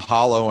that have been a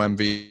hollow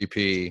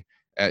MVP?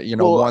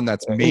 One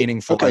that's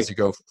meaningful as you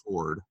go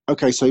forward.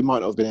 Okay, so he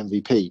might not have been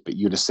MVP, but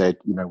you'd have said,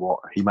 you know what,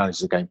 he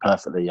managed the game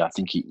perfectly. I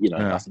think he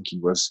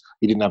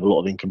didn't have a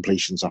lot of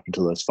incompletions up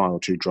until those final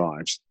 2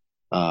 drives.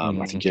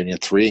 I think he only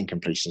had 3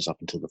 incompletions up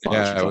until the final.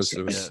 Yeah, it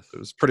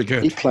was pretty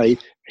good.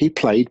 He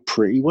played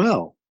pretty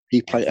well.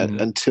 He played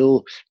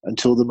until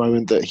the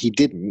moment that he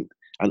didn't,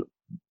 and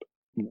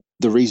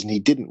the reason he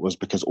didn't was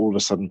because all of a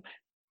sudden,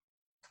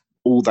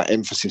 all that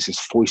emphasis is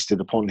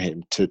foisted upon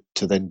him to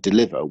then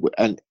deliver.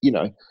 And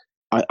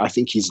I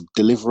think he's a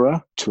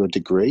deliverer to a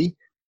degree,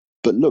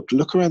 but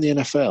look around the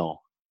NFL.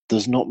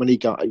 There's not many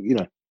guys.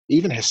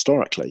 Even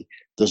historically,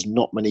 there's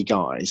not many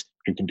guys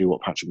who can do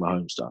what Patrick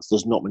Mahomes does.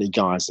 There's not many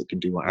guys that can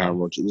do what Aaron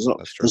Rodgers.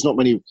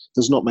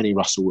 There's not many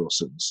Russell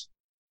Wilsons.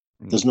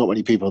 There's not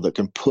many people that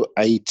can put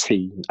a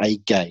team, a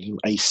game,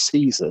 a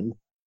season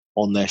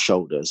on their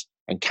shoulders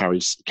and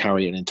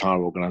carry an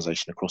entire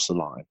organization across the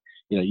line.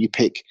 You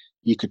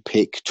could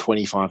pick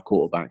 25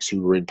 quarterbacks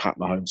who were in Pat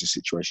Mahomes'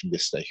 situation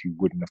yesterday who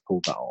wouldn't have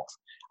pulled that off.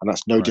 And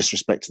that's no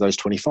disrespect to those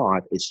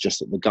 25. It's just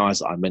that the guys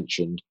that I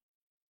mentioned,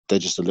 they're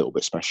just a little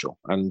bit special.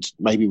 And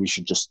maybe we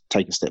should just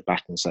take a step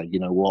back and say, you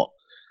know what?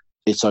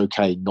 It's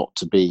okay not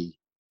to be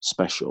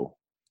special.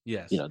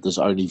 Yes. There's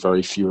only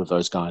very few of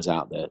those guys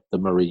out there. The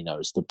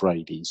Marinos, the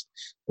Bradys,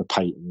 the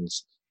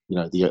Paytons,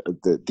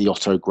 the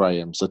Otto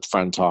Grahams, the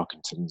Fran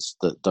Tarkentons,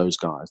 those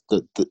guys,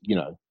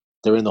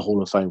 they're in the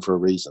Hall of Fame for a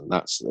reason.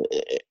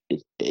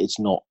 It's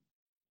not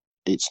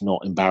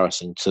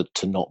embarrassing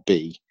to not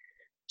be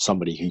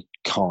somebody who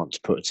can't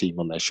put a team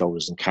on their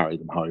shoulders and carry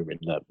them home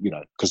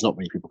because not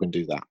many people can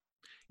do that.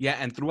 Yeah,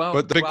 and throughout.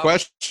 But the big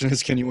question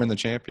is, can you win the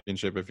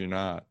championship if you're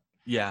not?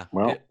 Yeah.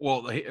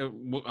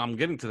 I'm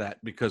getting to that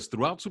because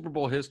throughout Super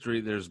Bowl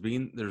history, there's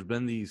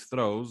been these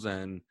throws,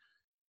 and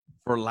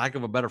for lack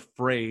of a better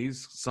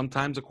phrase,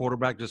 sometimes a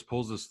quarterback just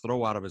pulls this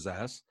throw out of his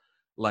ass,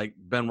 like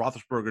Ben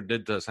Roethlisberger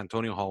did to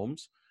Santonio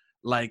Holmes.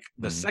 Like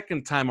the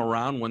second time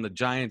around when the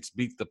Giants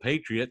beat the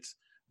Patriots,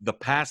 the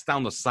pass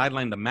down the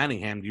sideline to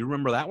Manningham. Do you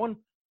remember that one?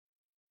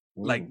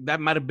 Like that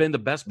might have been the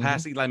best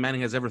pass Eli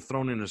Manning has ever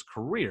thrown in his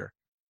career.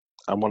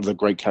 And one of the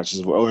great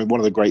catches one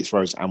of the great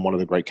throws and one of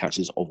the great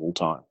catches of all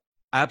time.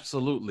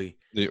 Absolutely.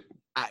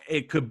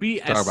 It could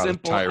be as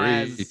simple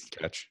as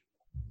catch.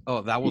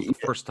 Oh, that was the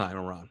first time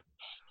around.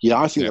 Yeah,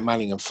 I think the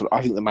Manningham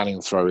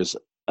throw is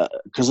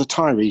because a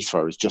Tyree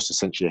throw is just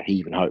essentially a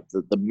heave and hope.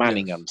 The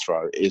Manningham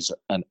throw is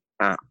an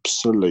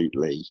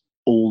absolutely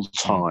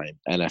all-time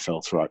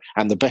NFL throw,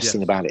 and the best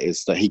thing about it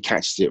is that he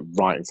catches it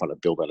right in front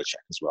of Bill Belichick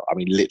as well. I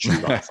mean,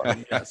 literally right in front of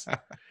him. Yes.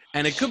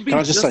 And it could be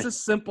just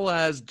as simple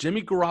as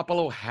Jimmy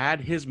Garoppolo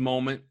had his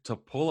moment to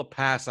pull a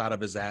pass out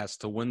of his ass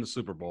to win the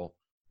Super Bowl,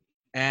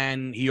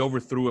 and he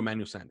overthrew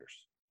Emmanuel Sanders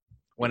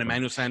when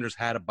Emmanuel Sanders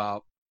had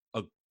about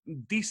a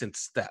decent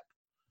step.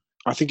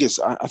 I think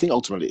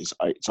ultimately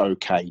it's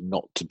okay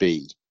not to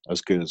be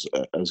as good as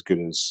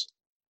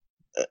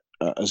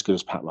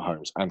Pat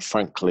Mahomes, and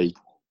frankly,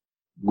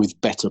 with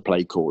better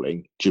play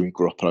calling, Jimmy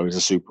Garoppolo is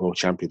a Super Bowl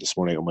champion this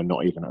morning, and we're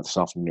not even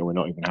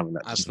having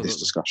this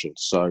discussion.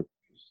 So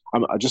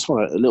I just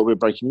want a little bit of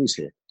breaking news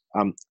here.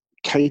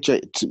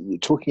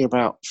 KJ, talking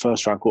about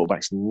first-round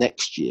quarterbacks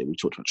next year, we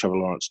talked about Trevor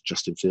Lawrence,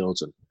 Justin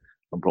Fields, and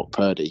Brock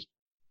Purdy.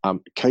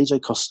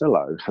 KJ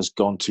Costello has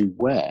gone to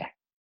where?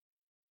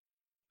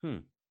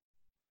 No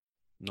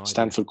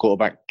Stanford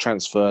quarterback,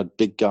 transferred,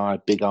 big guy,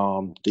 big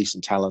arm,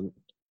 decent talent.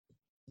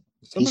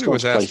 Somebody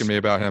was asking me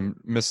about him.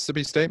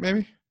 Mississippi State,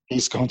 maybe?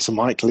 He's gone to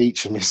Mike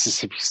Leach in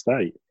Mississippi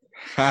State.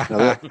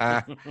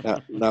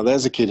 now,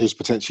 there's a kid who's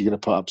potentially going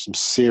to put up some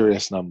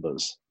serious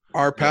numbers.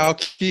 Our pal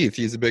Keith,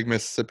 he's a big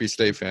Mississippi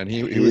State fan.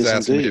 He was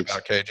asking me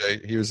about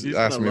KJ. He's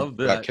asking me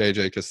about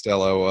KJ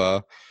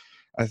Costello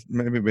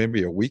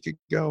maybe a week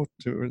ago.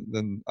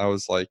 Then I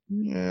was like,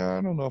 yeah,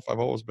 I don't know if I've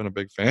always been a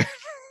big fan.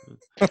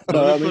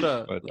 Let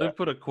me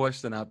put a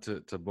question out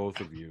to both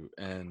of you,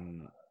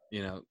 and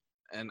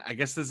and I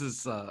guess this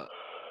is a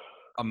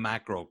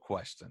macro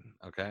question.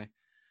 Okay,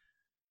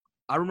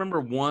 I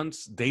remember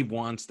once Dave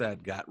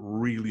Wannstedt got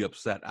really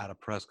upset at a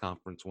press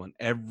conference when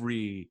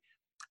every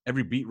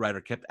beat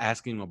writer kept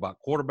asking him about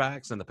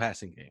quarterbacks and the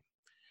passing game,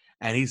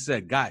 and he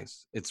said,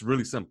 "Guys, it's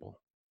really simple.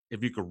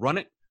 If you could run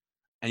it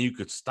and you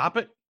could stop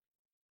it,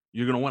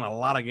 you're going to win a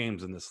lot of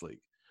games in this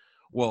league."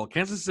 Well,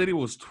 Kansas City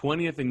was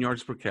 20th in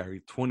yards per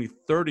carry,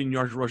 23rd in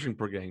yards rushing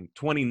per game,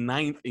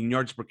 29th in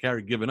yards per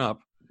carry given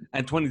up,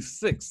 and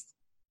 26th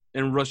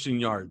in rushing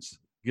yards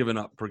given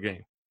up per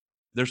game.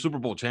 They're Super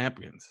Bowl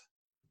champions.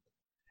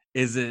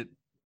 Is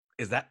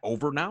that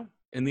over now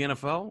in the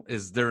NFL?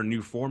 Is there a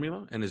new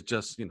formula? And it's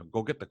just,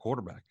 go get the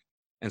quarterback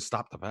and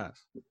stop the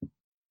pass.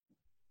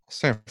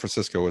 San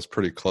Francisco was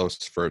pretty close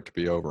for it to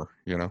be over,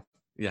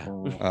 Yeah.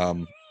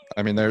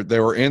 I mean, they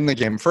were in the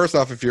game. First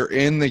off, if you're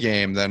in the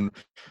game, then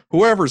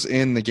whoever's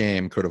in the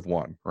game could have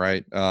won,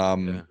 right?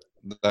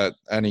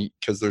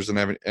 Because there's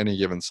an any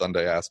given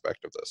Sunday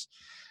aspect of this.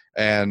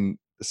 And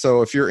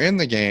so if you're in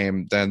the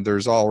game, then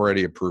there's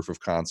already a proof of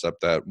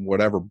concept that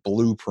whatever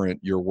blueprint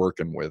you're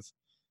working with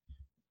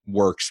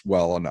works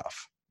well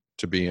enough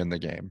to be in the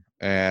game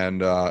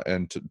and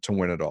to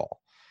win it all.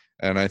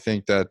 And I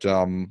think that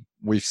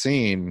we've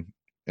seen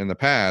in the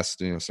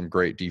past, some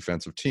great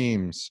defensive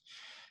teams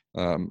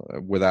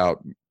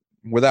without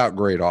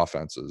great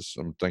offenses.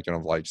 I'm thinking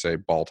of say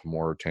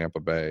Baltimore,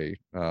 Tampa Bay,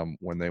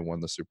 when they won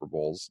the Super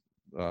Bowls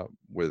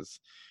with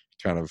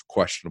kind of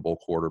questionable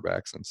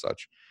quarterbacks and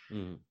such.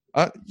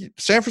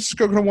 San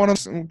Francisco could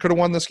have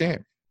won this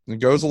game.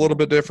 It goes a little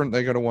bit different.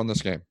 They could have won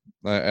this game,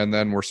 and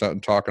then we're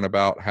talking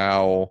about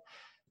how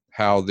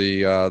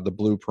the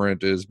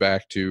blueprint is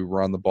back to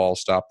run the ball,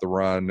 stop the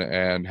run,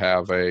 and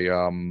have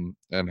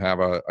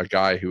a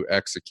guy who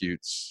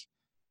executes.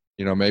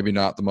 Maybe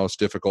not the most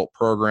difficult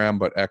program,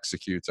 but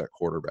executes at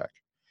quarterback.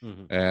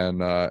 And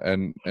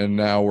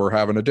now we're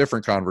having a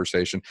different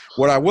conversation.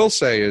 What I will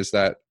say is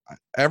that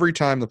every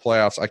time the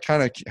playoffs, I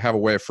kind of have a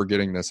way of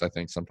forgetting this, I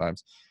think,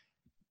 sometimes.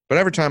 But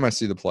every time I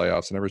see the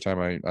playoffs and every time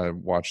I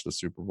watch the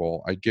Super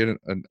Bowl, I get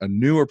a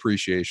new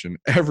appreciation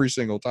every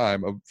single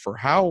time for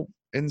how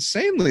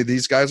insanely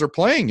these guys are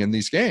playing in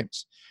these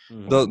games.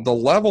 The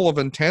level of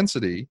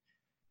intensity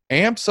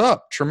amps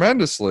up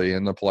tremendously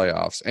in the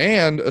playoffs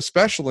and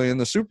especially in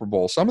the Super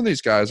Bowl. Some of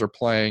these guys are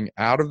playing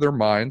out of their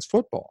minds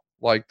football,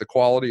 like the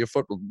quality of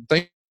football.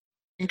 Think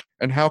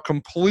and how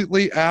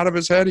completely out of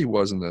his head he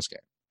was in this game.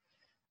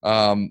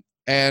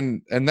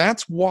 And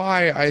that's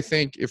why I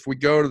think if we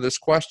go to this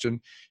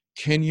question,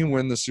 can you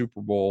win the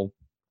Super Bowl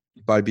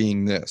by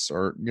being this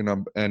or,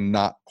 and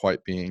not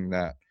quite being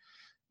that?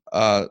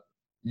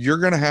 You're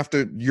going to have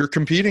to – you're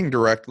competing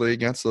directly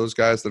against those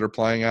guys that are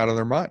playing out of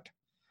their mind.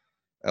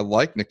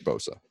 Like Nick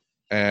Bosa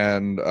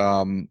and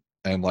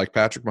like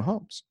Patrick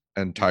Mahomes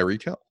and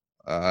Tyreek Hill.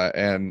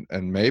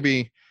 And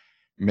maybe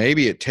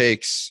it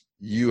takes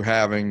you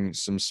having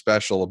some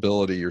special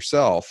ability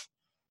yourself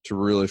to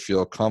really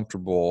feel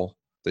comfortable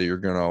that you're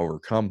going to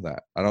overcome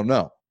that. I don't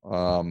know.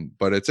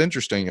 But it's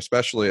interesting,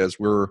 especially as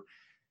we're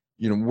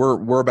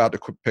about to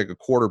pick a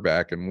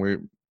quarterback,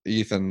 and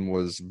Ethan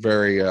was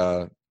very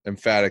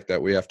emphatic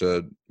that we have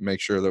to make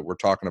sure that we're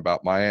talking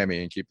about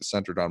Miami and keep it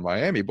centered on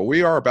Miami, but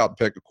we are about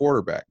to pick a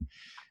quarterback.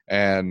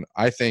 And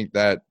I think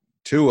that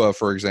Tua,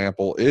 for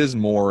example, is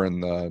more in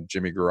the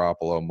Jimmy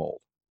Garoppolo mold.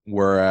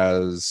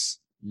 Whereas,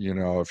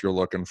 if you're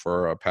looking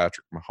for a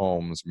Patrick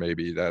Mahomes,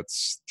 maybe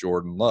that's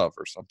Jordan Love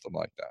or something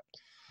like that.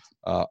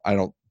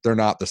 They're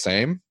not the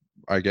same.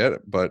 I get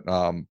it. But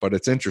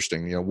it's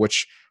interesting,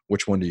 which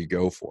one do you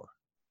go for?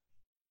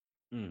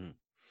 Mm-hmm.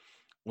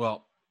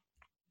 Well,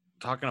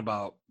 talking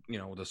about,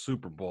 the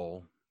Super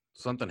Bowl,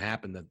 something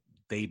happened the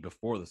day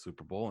before the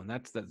Super Bowl, and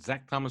that's that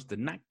Zach Thomas did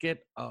not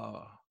get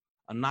a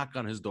knock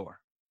on his door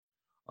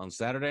on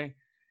Saturday,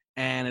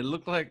 and it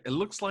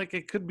looks like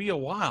it could be a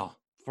while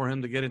for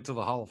him to get into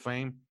the Hall of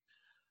Fame.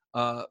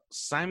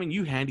 Simon,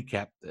 you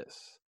handicapped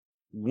this.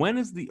 When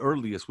is the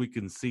earliest we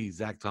can see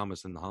Zach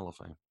Thomas in the Hall of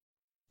Fame?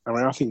 I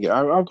mean, I think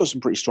I've got some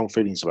pretty strong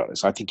feelings about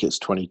this. I think it's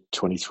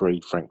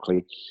 2023, frankly.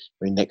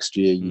 I mean, next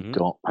year you've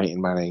got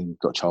Peyton Manning, you've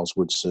got Charles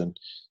Woodson,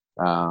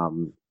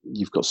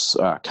 you've got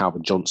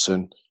Calvin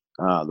Johnson.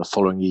 The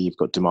following year, you've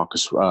got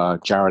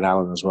Jared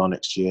Allen as well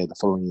next year. The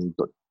following year, you've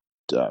got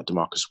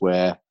DeMarcus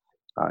Ware.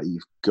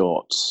 You've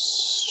got,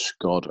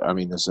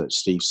 there's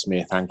Steve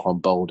Smith,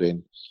 Anquan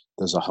Boldin.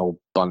 There's a whole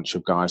bunch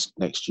of guys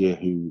next year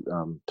who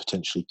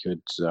potentially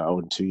could,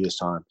 in 2 years'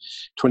 time.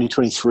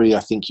 2023, I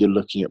think you're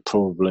looking at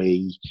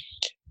probably,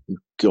 you've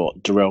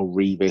got Darrell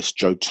Revis,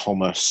 Joe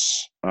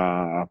Thomas,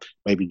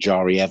 maybe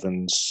Jari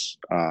Evans,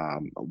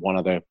 one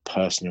other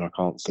person who I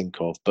can't think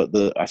of. But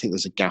I think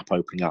there's a gap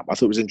opening up. I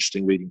thought it was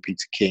interesting reading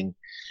Peter King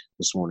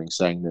this morning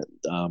saying that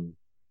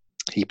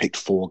he picked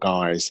 4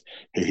 guys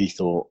who he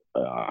thought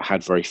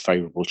had very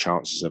favourable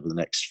chances over the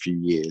next few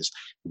years,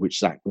 which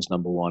Zach was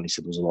number 1. He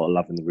said there was a lot of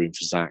love in the room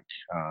for Zach,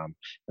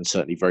 and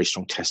certainly very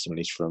strong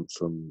testimonies from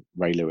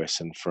Ray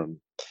Lewis and from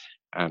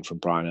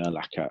Brian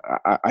Urlacher.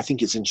 I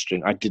think it's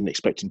interesting. I didn't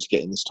expect him to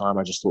get in this time.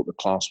 I just thought the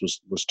class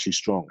was too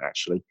strong,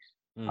 actually.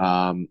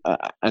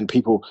 And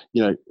people,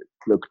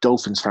 look,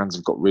 Dolphins fans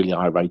have got really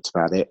irate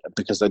about it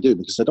because they're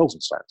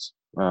Dolphins fans.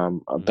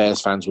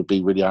 Bears fans would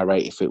be really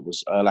irate if it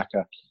was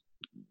Urlacher.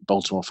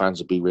 Baltimore fans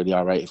would be really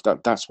irate if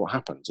that's what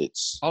happens.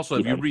 It's also,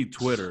 if you read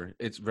Twitter,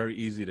 it's very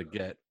easy to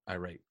get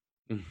irate.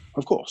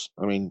 Of course.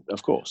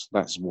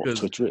 That's what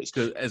Twitter is.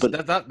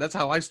 That's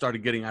how I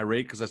started getting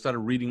irate, because I started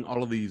reading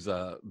all of these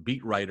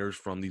beat writers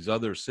from these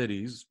other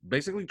cities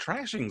basically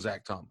trashing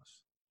Zach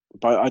Thomas.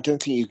 But I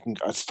don't think you can.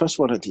 First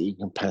of all, I don't think you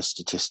can compare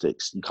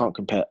statistics. You can't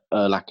compare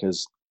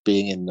Urlacher's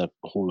being in the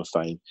Hall of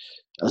Fame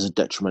as a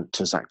detriment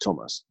to Zach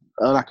Thomas.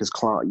 Urlacher's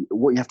class.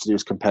 What you have to do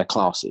is compare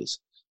classes.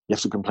 You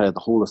have to compare the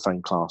Hall of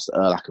Fame class that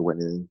Urlacher went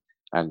in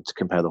and to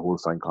compare the Hall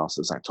of Fame class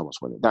that Zach Thomas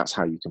went in. That's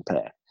how you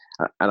compare.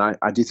 And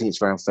I do think it's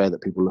very unfair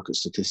that people look at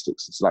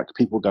statistics. It's like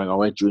people going,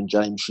 Edgerrin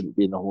James shouldn't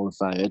be in the Hall of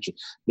Fame.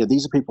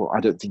 These are people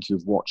I don't think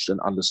who've watched and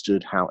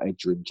understood how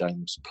Edgerrin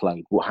James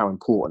played, how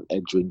important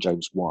Edgerrin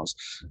James was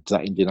to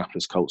that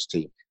Indianapolis Colts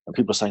team. And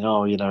people are saying,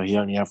 he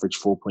only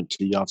averaged 4.2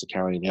 yards a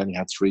carry and he only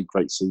had 3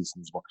 great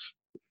seasons.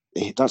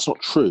 That's not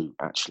true,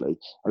 actually.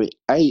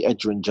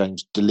 Edgerrin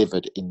James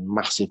delivered in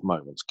massive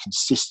moments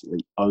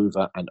consistently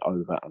over and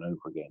over and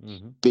over again.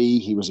 Mm-hmm. B,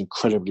 he was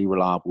incredibly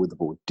reliable with the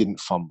ball, didn't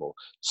fumble.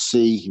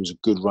 C, he was a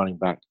good running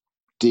back.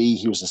 D,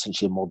 he was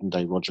essentially a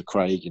modern-day Roger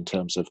Craig in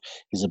terms of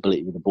his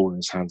ability with the ball in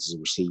his hands as a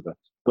receiver.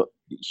 But,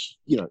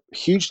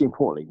 hugely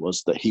importantly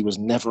was that he was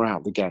never out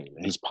of the game.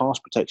 His pass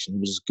protection, he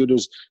was as good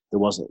as there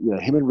wasn't.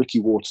 Him and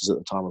Ricky Waters at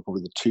the time were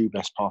probably the 2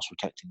 best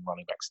pass-protecting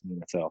running backs in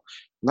the NFL.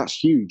 And that's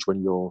huge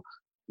when you're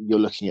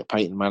looking at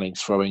Peyton Manning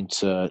throwing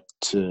to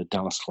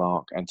Dallas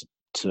Clark and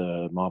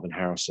to Marvin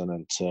Harrison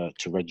and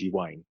to Reggie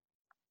Wayne.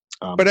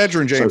 But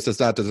Edgerrin James does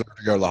not deserve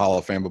to go to the Hall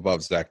of Fame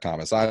above Zach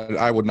Thomas.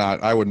 I would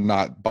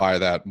not buy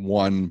that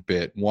 1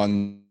 bit,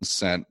 1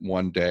 cent,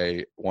 1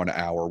 day, 1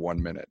 hour,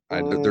 1 minute.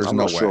 There's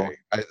no way. Sure.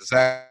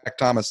 Zach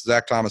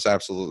Thomas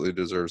absolutely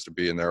deserves to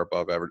be in there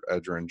above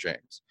Edgerrin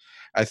James.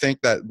 I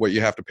think that what you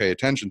have to pay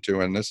attention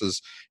to, and this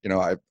is,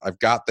 I've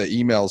got the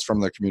emails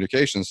from the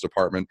communications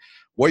department.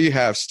 What you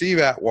have, Steve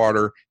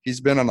Atwater,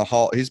 he's been a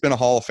Hall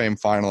of Fame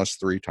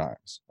finalist 3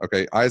 times.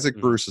 Okay, Isaac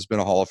Bruce has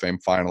been a Hall of Fame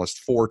finalist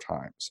 4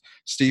 times.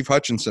 Steve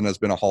Hutchinson has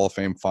been a Hall of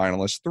Fame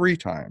finalist 3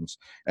 times,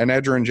 and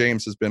Edgerrin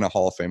James has been a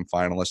Hall of Fame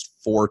finalist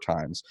 4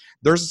 times.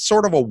 There's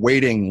sort of a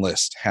waiting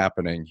list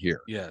happening here.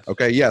 Yes.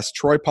 Okay. Yes,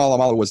 Troy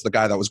Polamalu was the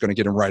guy that was going to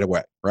get him right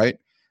away, right?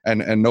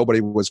 And nobody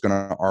was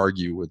going to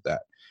argue with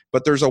that.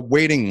 But there's a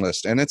waiting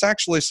list, and it's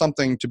actually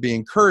something to be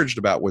encouraged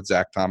about with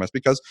Zach Thomas,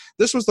 because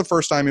this was the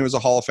first time he was a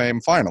Hall of Fame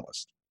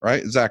finalist,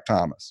 right? Zach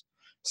Thomas.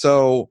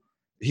 So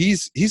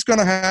he's going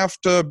to have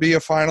to be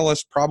a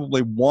finalist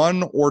probably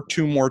 1 or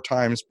 2 more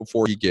times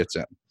before he gets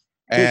in.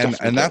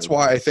 And that's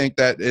why I think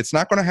that it's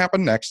not going to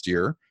happen next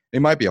year. He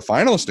might be a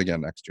finalist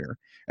again next year,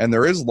 and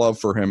there is love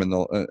for him in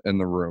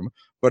the room,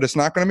 but it's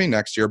not going to be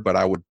next year. But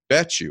I would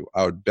bet you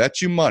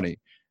money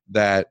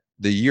that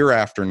the year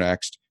after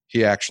next,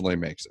 he actually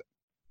makes it.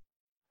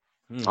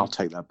 I'll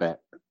take that bet.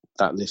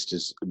 That list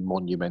is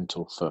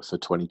monumental for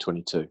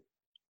 2022.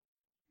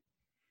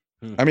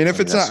 I mean, if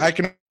it's not, I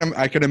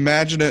can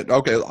imagine it.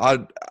 Okay,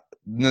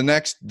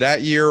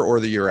 that year or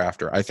the year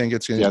after. I think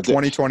it's going to be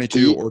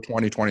 2022 or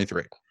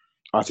 2023.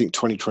 I think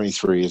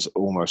 2023 is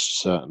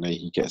almost certainly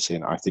he gets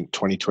in. I think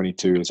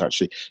 2022 is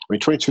actually.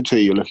 2022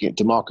 you're looking at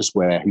DeMarcus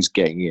Ware, who's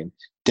getting in.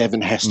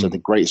 Devin Hester, the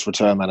greatest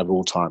return man of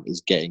all time,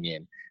 is getting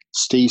in.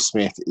 Steve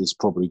Smith is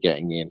probably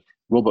getting in.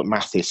 Robert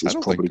Mathis is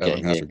probably getting in. I don't think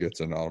Devin Hester gets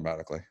in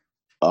automatically.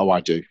 Oh, I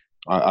do.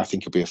 I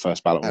think he'll be a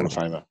first ballot Hall of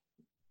Famer.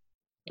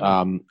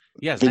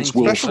 Yes, Vince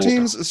Wilfork. Special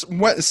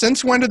teams.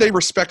 Since when did they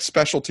respect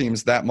special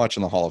teams that much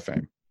in the Hall of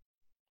Fame?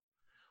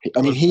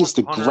 He's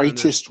the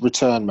greatest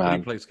return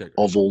man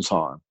of all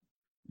time.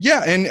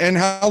 Yeah, and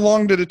how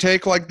long did it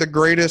take, like, the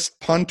greatest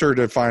punter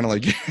to finally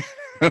get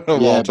of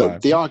all time?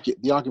 But the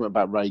argument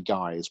about Ray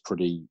Guy is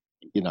pretty.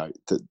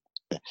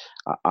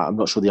 I'm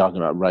not sure the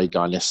argument about Ray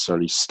Guy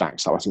necessarily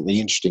stacks up. I think the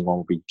interesting one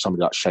would be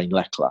somebody like Shane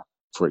Lechler,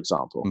 for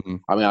example. Mm-hmm.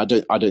 I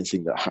don't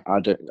think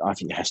that. I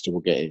think Hester will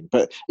get in,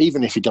 but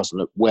even if he doesn't,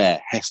 look,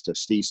 Ware, Hester,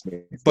 Steve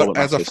Smith, but Robert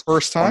as Mathis, a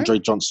first time,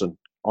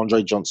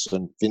 Andre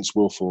Johnson, Vince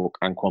Wilfork,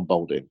 Anquan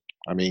Boldin.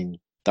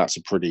 That's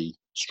a pretty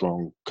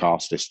strong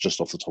cast list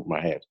just off the top of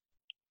my head.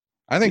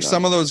 I think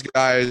some of those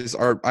guys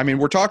are, I mean,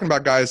 we're talking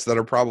about guys that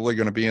are probably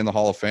going to be in the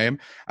Hall of Fame.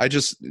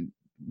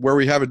 Where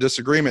we have a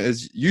disagreement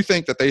is you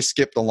think that they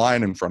skip the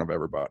line in front of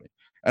everybody.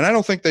 And I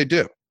don't think they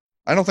do.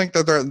 I don't think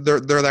that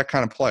they're that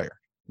kind of player.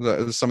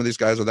 Some of these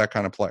guys are that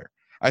kind of player.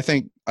 I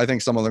think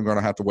some of them are going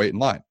to have to wait in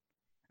line.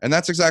 And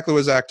that's exactly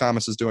what Zach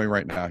Thomas is doing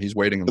right now. He's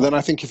waiting in line. But then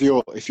I think if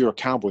you're a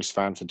Cowboys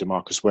fan for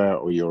DeMarcus Ware,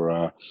 or you're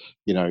a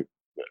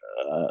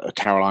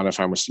Carolina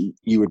fan,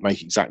 you would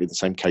make exactly the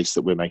same case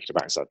that we're making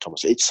about Zach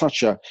Thomas. It's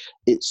such an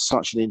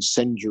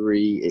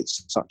incendiary.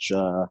 It's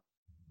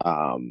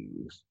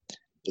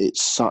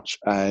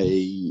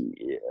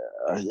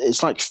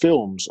like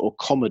films or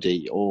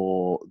comedy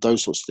or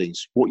those sorts of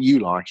things. What you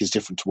like is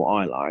different to what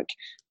I like,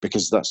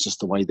 because that's just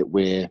the way that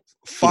we're.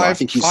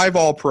 Five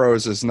All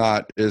Pros is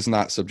not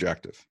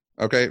subjective.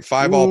 Okay,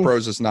 five All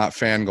Pros is not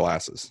fan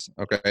glasses.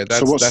 Okay,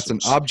 that's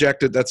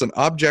an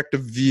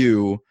objective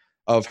view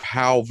of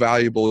how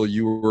valuable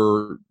you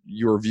were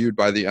viewed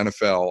by the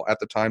NFL at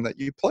the time that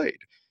you played.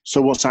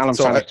 So what's Alan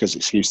Faneca's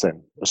excuse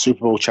then? A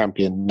Super Bowl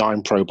champion,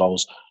 9 Pro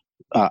Bowls,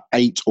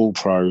 8 All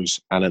Pros,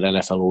 and an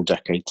NFL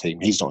All-Decade team.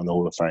 He's not in the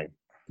Hall of Fame.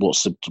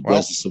 Where's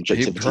the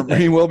subjectivity?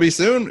 He will be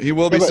soon. He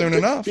will be soon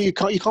enough. But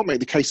you can't make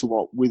the case of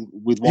what with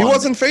one. He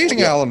wasn't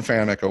facing Alan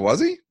Faneca, was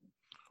he?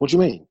 What do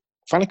you mean?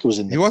 Faneca was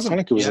in there.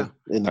 Faneca was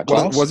in that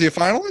class. Was he a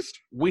finalist?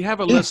 We have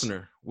a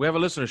listener. We have a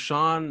listener,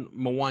 Sean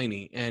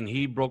Mawini, and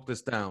he broke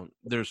this down.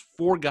 There's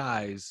 4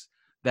 guys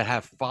that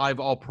have 5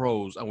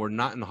 All-Pros and were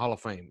not in the Hall of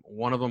Fame.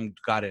 One of them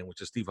got in,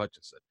 which is Steve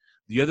Hutchinson.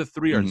 The other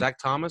 3 are Zach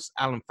Thomas,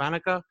 Alan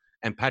Faneca,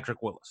 and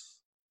Patrick Willis.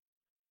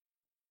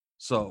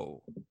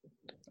 So,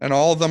 and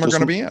all of them are going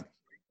to be in.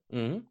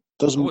 Mm-hmm.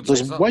 There's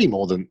way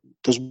more than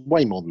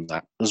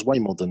that. There's way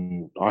more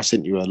than. I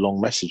sent you a long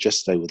message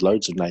yesterday with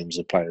loads of names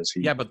of players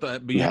who.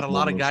 But you had a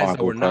lot of guys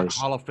that were not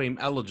Hall of Fame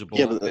eligible.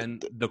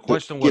 And the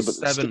question was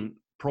 7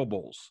 Pro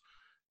Bowls.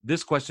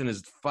 This question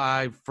is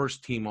 5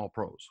 first-team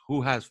All-Pros.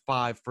 Who has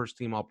 5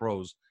 first-team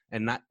All-Pros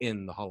and not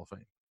in the Hall of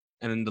Fame?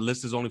 And then the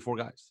list is only 4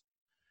 guys.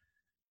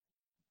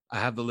 I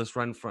have the list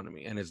right in front of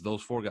me, and it's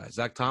those 4 guys: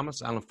 Zach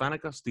Thomas, Alan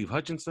Faneca, Steve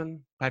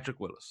Hutchinson, Patrick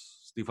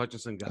Willis. Steve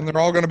Hutchinson got, and they're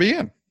all going to be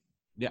in.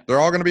 Yeah, they're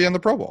all going to be in the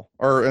Pro Bowl,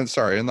 in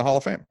the Hall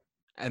of Fame.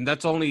 And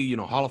that's only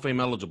Hall of Fame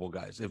eligible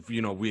guys. If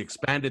we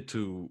expand it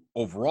to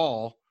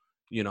overall,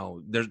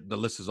 the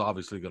list is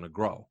obviously going to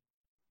grow.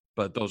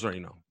 But those are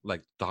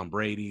like Tom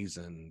Brady's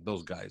and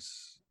those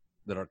guys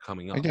that are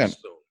coming up soon.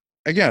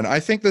 Again, I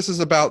think this is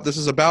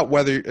about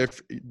whether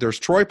if there's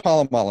Troy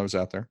Polamalu's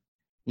out there,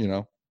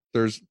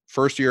 there's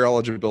first year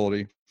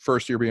eligibility,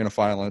 first year being a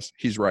finalist,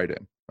 he's right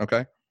in.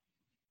 Okay.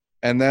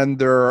 And then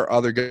there are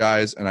other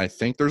guys, and I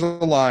think there's a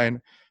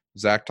line.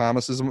 Zach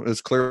Thomas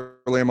is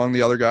clearly among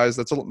the other guys.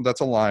 That's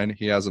a line.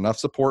 He has enough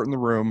support in the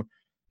room.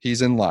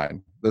 He's in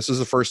line. This is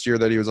the first year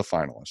that he was a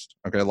finalist.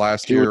 Okay.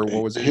 Last year,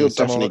 what was he? He was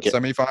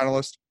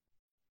semi-finalist.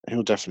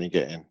 He'll definitely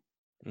get in.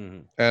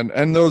 Mm-hmm.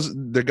 And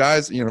the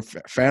guys,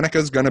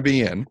 Faneca's going to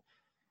be in.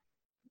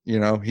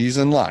 He's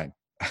in line.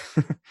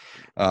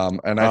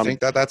 And I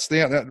think that's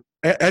the end.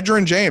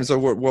 Edgerrin James,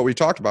 what we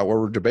talked about, where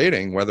we're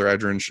debating whether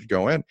Edgerrin should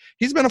go in.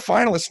 He's been a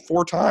finalist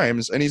 4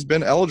 times, and he's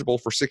been eligible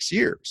for 6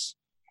 years.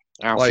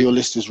 Alf, your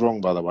list is wrong,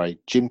 by the way.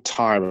 Jim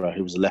Tyra,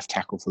 who was a left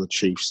tackle for the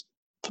Chiefs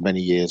for many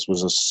years,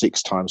 was a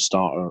 6-time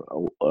starter,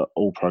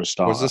 All-Pro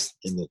starter.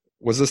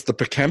 Was this the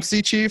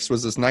Poughkeepsie Chiefs?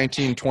 Was this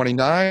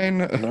 1929?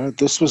 No,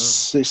 this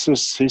was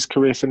his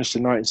career finished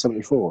in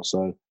 1974.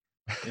 So,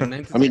 and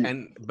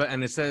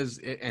it says,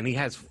 and he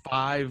has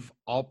 5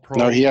 All-Pro.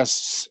 No, he has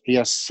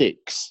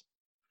 6.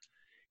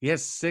 He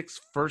has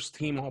 6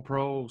 first-team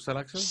All-Pro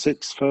selections.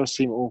 6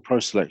 first-team All-Pro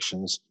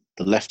selections.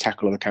 The left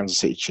tackle of the Kansas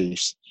City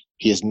Chiefs.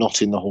 He is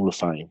not in the Hall of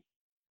Fame.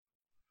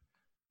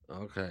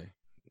 Okay,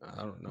 I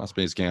don't know. Must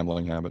be his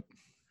gambling habit.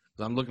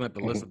 I'm looking at the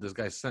list that this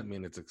guy sent me,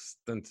 and it's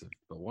extensive.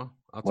 But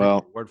I'll take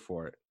your word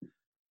for it.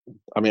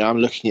 I mean, I'm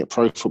looking at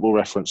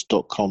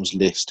ProFootballReference.com's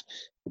list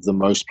of the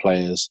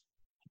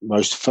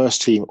most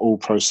first-team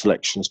All-Pro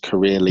selections,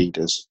 career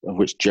leaders, of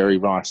which Jerry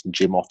Rice and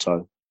Jim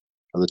Otto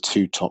are the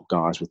 2 top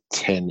guys with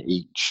 10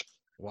 each.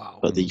 Wow.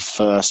 But the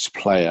first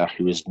player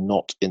who is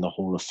not in the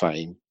Hall of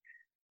Fame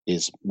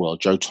is,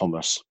 Joe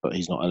Thomas, but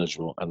he's not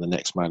eligible. And the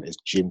next man is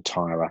Jim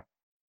Tyra,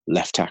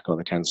 left tackle of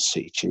the Kansas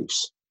City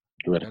Chiefs,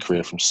 who had a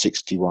career from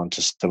 61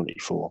 to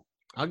 74.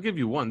 I'll give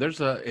you one.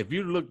 If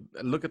you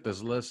look at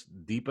this list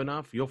deep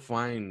enough, you'll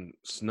find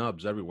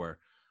snubs everywhere.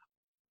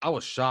 I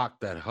was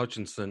shocked that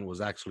Hutchinson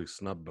was actually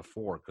snubbed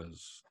before,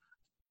 because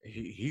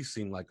he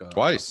seemed like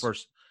twice.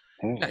 First.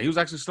 Yeah, he was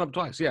actually snubbed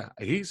twice. Yeah,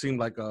 he seemed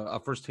like a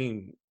first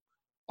team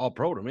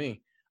All-Pro to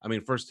me. I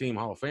mean, first team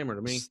Hall of Famer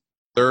to me.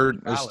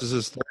 This is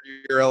his 3rd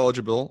year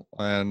eligible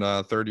and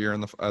 3rd year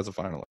as a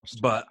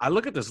finalist. But I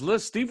look at this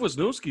list. Steve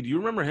Wisniewski, do you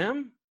remember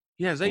him?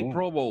 He has 8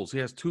 Pro Bowls. He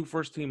has 2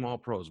 first-team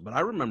All-Pros. But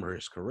I remember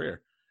his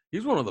career.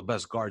 He's one of the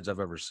best guards I've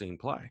ever seen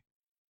play.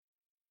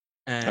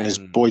 And his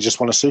boy just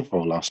won a Super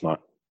Bowl last night.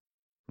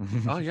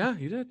 Oh, yeah,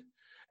 he did.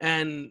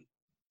 And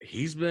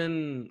he's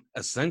been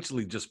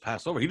essentially just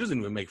passed over. He doesn't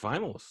even make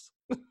finalists.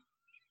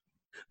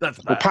 That's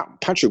Well,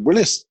 bad. Patrick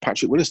Willis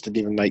didn't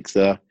even make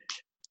the.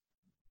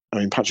 I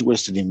mean, Patrick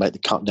Willis didn't even make the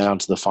cut down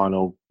to the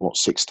final.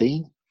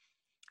 16?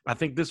 I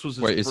think this was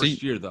his Wait, is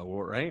first he- year, though,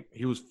 right?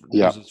 This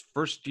Yeah. was his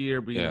first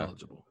year being Yeah.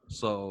 eligible.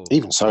 So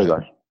Even so,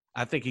 though.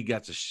 I think he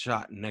gets a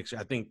shot next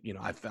year. I think,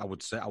 I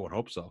would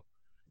hope so.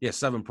 Yeah,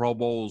 7 Pro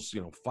Bowls,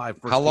 5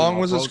 first How team long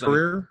was his All-Pros,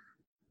 career?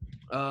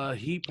 and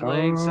He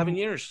played 7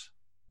 years.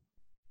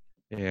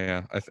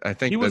 Yeah, I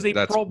think He was a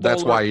that's Pro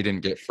that's Bowler. why he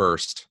didn't get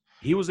first.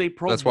 He was a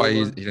Pro That's Bowler. why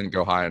he didn't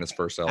go high in his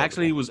first eligible.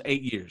 Actually, he was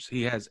 8 years.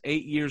 He has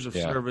 8 years of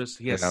Yeah. service.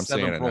 He has Yeah, I'm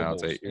 7 seeing it Pro now.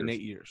 It's Bowls 8 in years.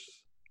 8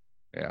 years.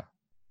 Yeah.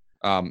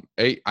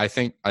 8. I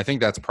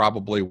think that's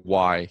probably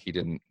why he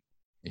didn't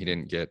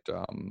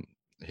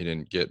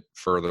get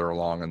further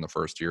along in the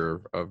first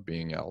year of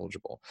being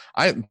eligible.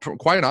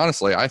 Quite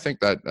honestly, I think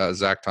that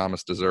Zach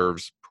Thomas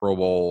deserves Pro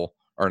Bowl,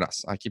 or not.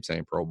 I keep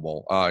saying Pro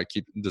Bowl.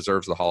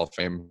 Deserves the Hall of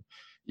Fame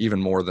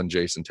even more than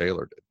Jason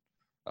Taylor did,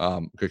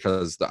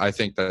 because I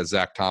think that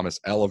Zach Thomas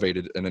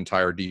elevated an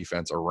entire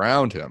defense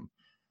around him,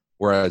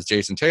 whereas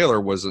Jason Taylor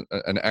was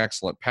an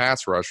excellent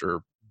pass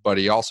rusher, but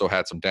he also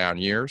had some down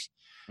years.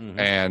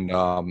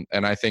 Mhm.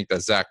 And I think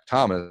that Zach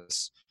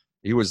Thomas,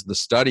 he was the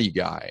study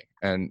guy,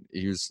 and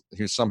he was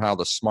somehow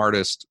the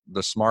smartest.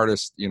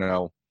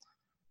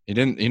 He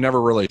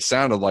never really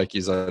sounded like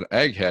he's an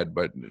egghead,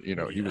 but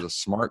he was a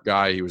smart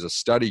guy. He was a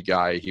study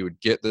guy. He would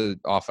get the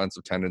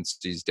offensive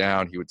tendencies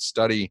down. He would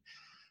study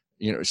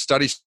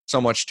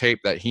so much tape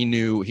that he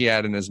knew he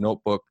had in his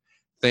notebook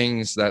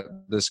things that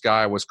this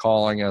guy was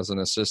calling as an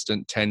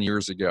assistant 10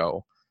 years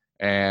ago.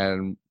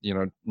 And,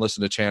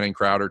 listen to Channing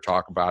Crowder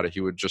talk about it.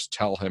 He would just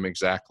tell him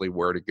exactly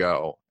where to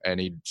go, and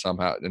he'd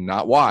somehow, and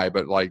not why,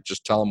 but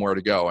just tell him where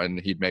to go, and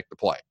he'd make the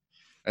play.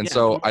 And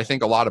so I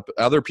think a lot of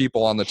other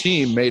people on the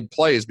team made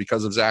plays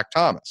because of Zach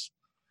Thomas,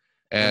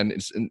 and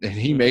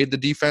he made the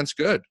defense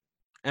good.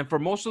 And for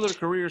most of their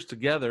careers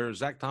together,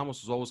 Zach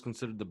Thomas was always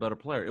considered the better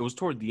player. It was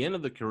toward the end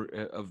of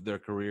their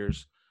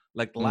careers,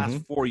 like the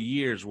last 4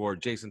 years, where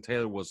Jason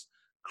Taylor was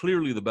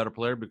clearly the better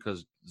player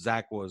because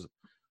Zach was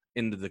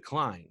in the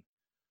decline.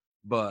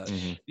 But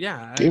the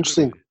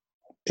interesting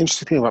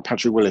thing about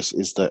Patrick Willis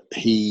is that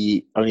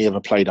he only ever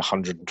played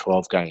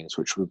 112 games,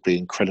 which would be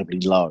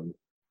incredibly low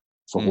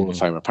for Hall of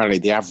Famer. Apparently,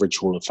 the average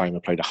Hall of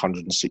Famer played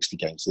 160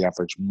 games. The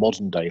average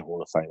modern day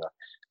Hall of Famer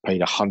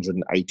played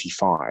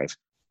 185.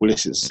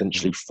 Willis is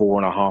essentially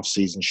 4.5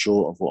 seasons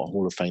short of what a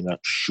Hall of Famer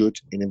should,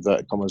 in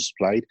inverted commas,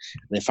 played.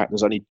 And in fact,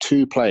 there's only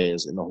 2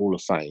 players in the Hall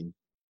of Fame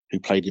who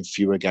played in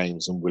fewer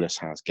games than Willis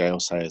has: Gale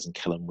Sayers and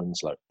Kellen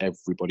Winslow.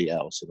 Everybody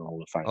else in the Hall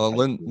of Fame.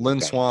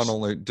 Lynn Swan's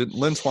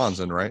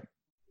in, right?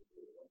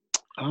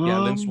 Yeah,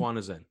 Lynn Swann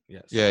is in.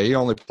 Yes. Yeah, he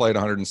only played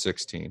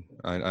 116.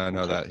 I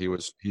know that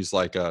he's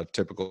like a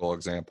typical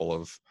example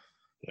of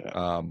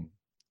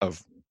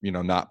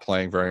not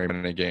playing very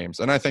many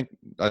games, and I think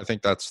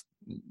that's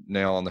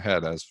nail on the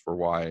head as for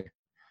why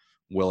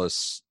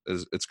Willis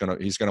he's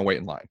gonna wait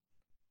in line.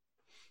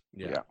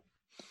 Yeah.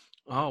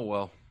 Oh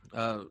well.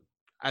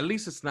 At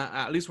least it's not.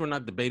 At least we're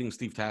not debating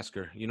Steve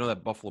Tasker. You know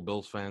that Buffalo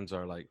Bills fans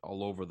are like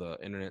all over the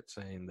internet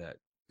saying that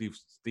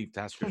Steve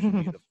Tasker should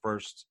be the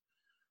first,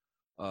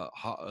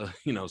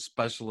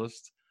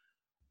 specialist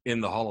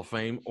in the Hall of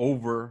Fame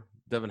over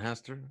Devin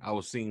Hester. I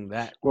was seeing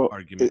that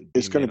argument.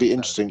 It's going to be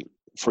interesting.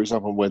 For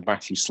example, with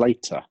Matthew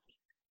Slater.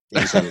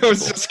 I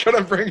was just going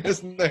to bring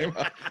his name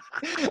up.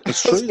 I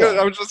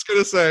was just going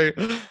to say,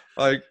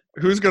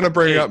 who's going to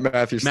bring up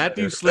Matthew Slater?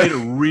 Matthew Slater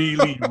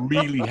really,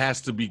 really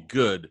has to be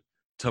good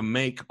to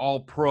make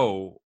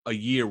All-Pro a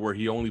year where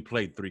he only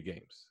played 3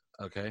 games.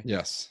 Okay.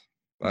 Yes,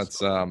 that's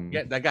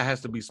that guy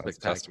has to be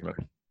spectacular.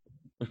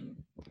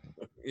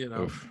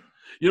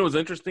 What's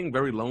interesting?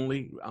 Very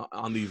lonely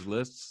on these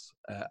lists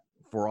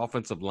for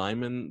offensive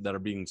linemen that are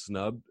being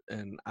snubbed.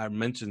 And I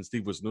mentioned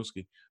Steve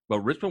Wisniewski,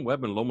 but Richmond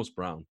Webb and Lomas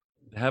Brown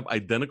have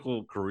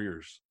identical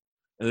careers,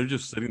 and they're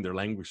just sitting there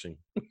languishing.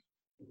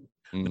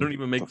 They don't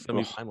even make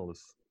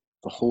semifinalists.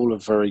 The Hall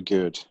of Very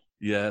Good.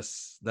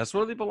 Yes, that's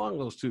where they belong.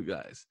 Those 2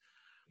 guys.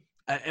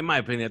 In my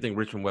opinion, I think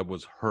Richmond Webb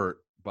was hurt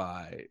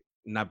by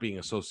not being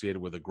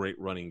associated with a great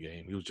running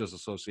game. He was just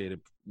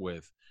associated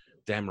with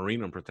Dan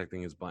Marino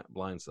protecting his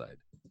blind side.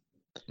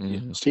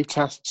 Mm-hmm. Steve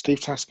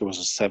Tasker was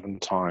a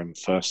 7-time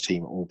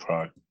first-team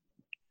All-Pro.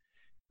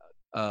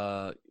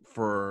 I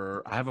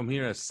have him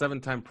here as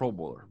 7-time Pro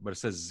Bowler, but it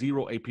says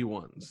 0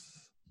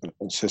 AP1s.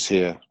 It says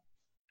here.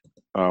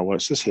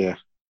 It says here.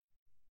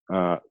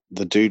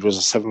 The dude was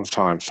a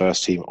 7th-time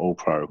first-team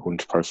All-Pro, according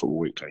to Pro Football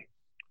Weekly.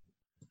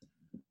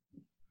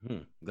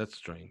 That's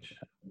strange.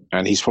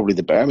 And he's probably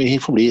he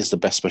probably is the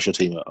best special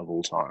teamer of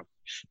all time.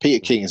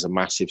 Peter King is a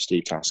massive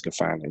Steve Tasker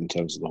fan in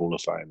terms of the Hall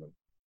of Fame.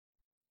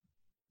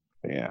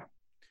 Yeah.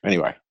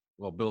 Anyway,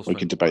 we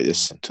could debate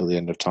this until the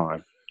end of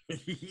time.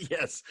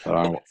 Yes.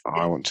 But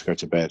I want to go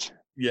to bed.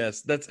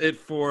 Yes, that's it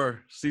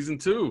for season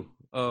 2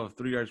 of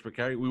 3 Yards Per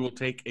Carry. We will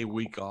take a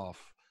week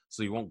off,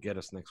 so you won't get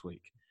us next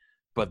week.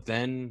 But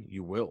then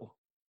you will.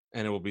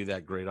 And it will be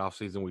that great off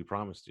season we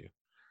promised you.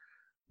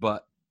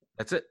 But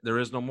that's it. There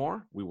is no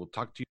more. We will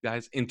talk to you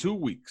guys in 2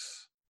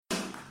 weeks.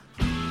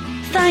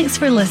 Thanks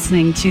for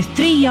listening to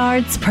 3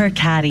 Yards Per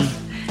Carry.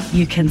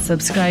 You can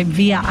subscribe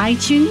via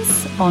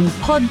iTunes, on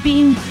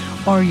Podbean,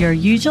 or your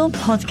usual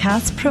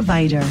podcast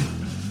provider.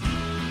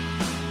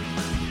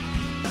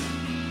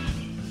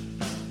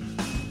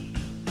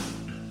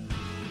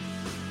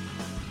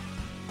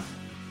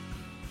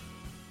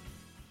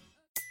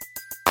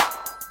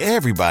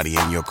 Everybody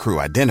in your crew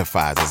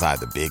identifies as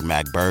either Big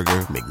Mac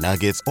Burger,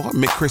 McNuggets, or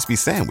McCrispy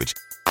Sandwich.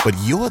 But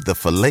you're the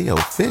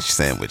Filet-O-Fish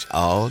Sandwich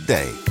all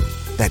day.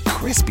 That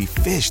crispy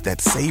fish, that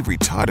savory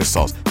tartar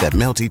sauce, that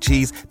melty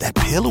cheese, that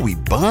pillowy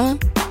bun.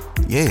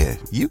 Yeah,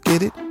 you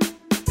get it.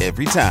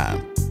 Every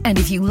time. And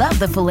if you love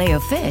the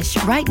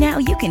Filet-O-Fish, right now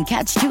you can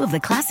catch 2 of the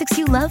classics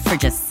you love for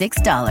just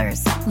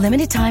 $6.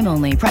 Limited time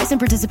only. Price and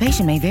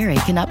participation may vary.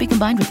 Cannot be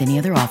combined with any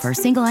other offer.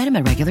 Single item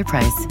at regular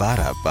price.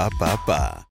 Ba-da-ba-ba-ba.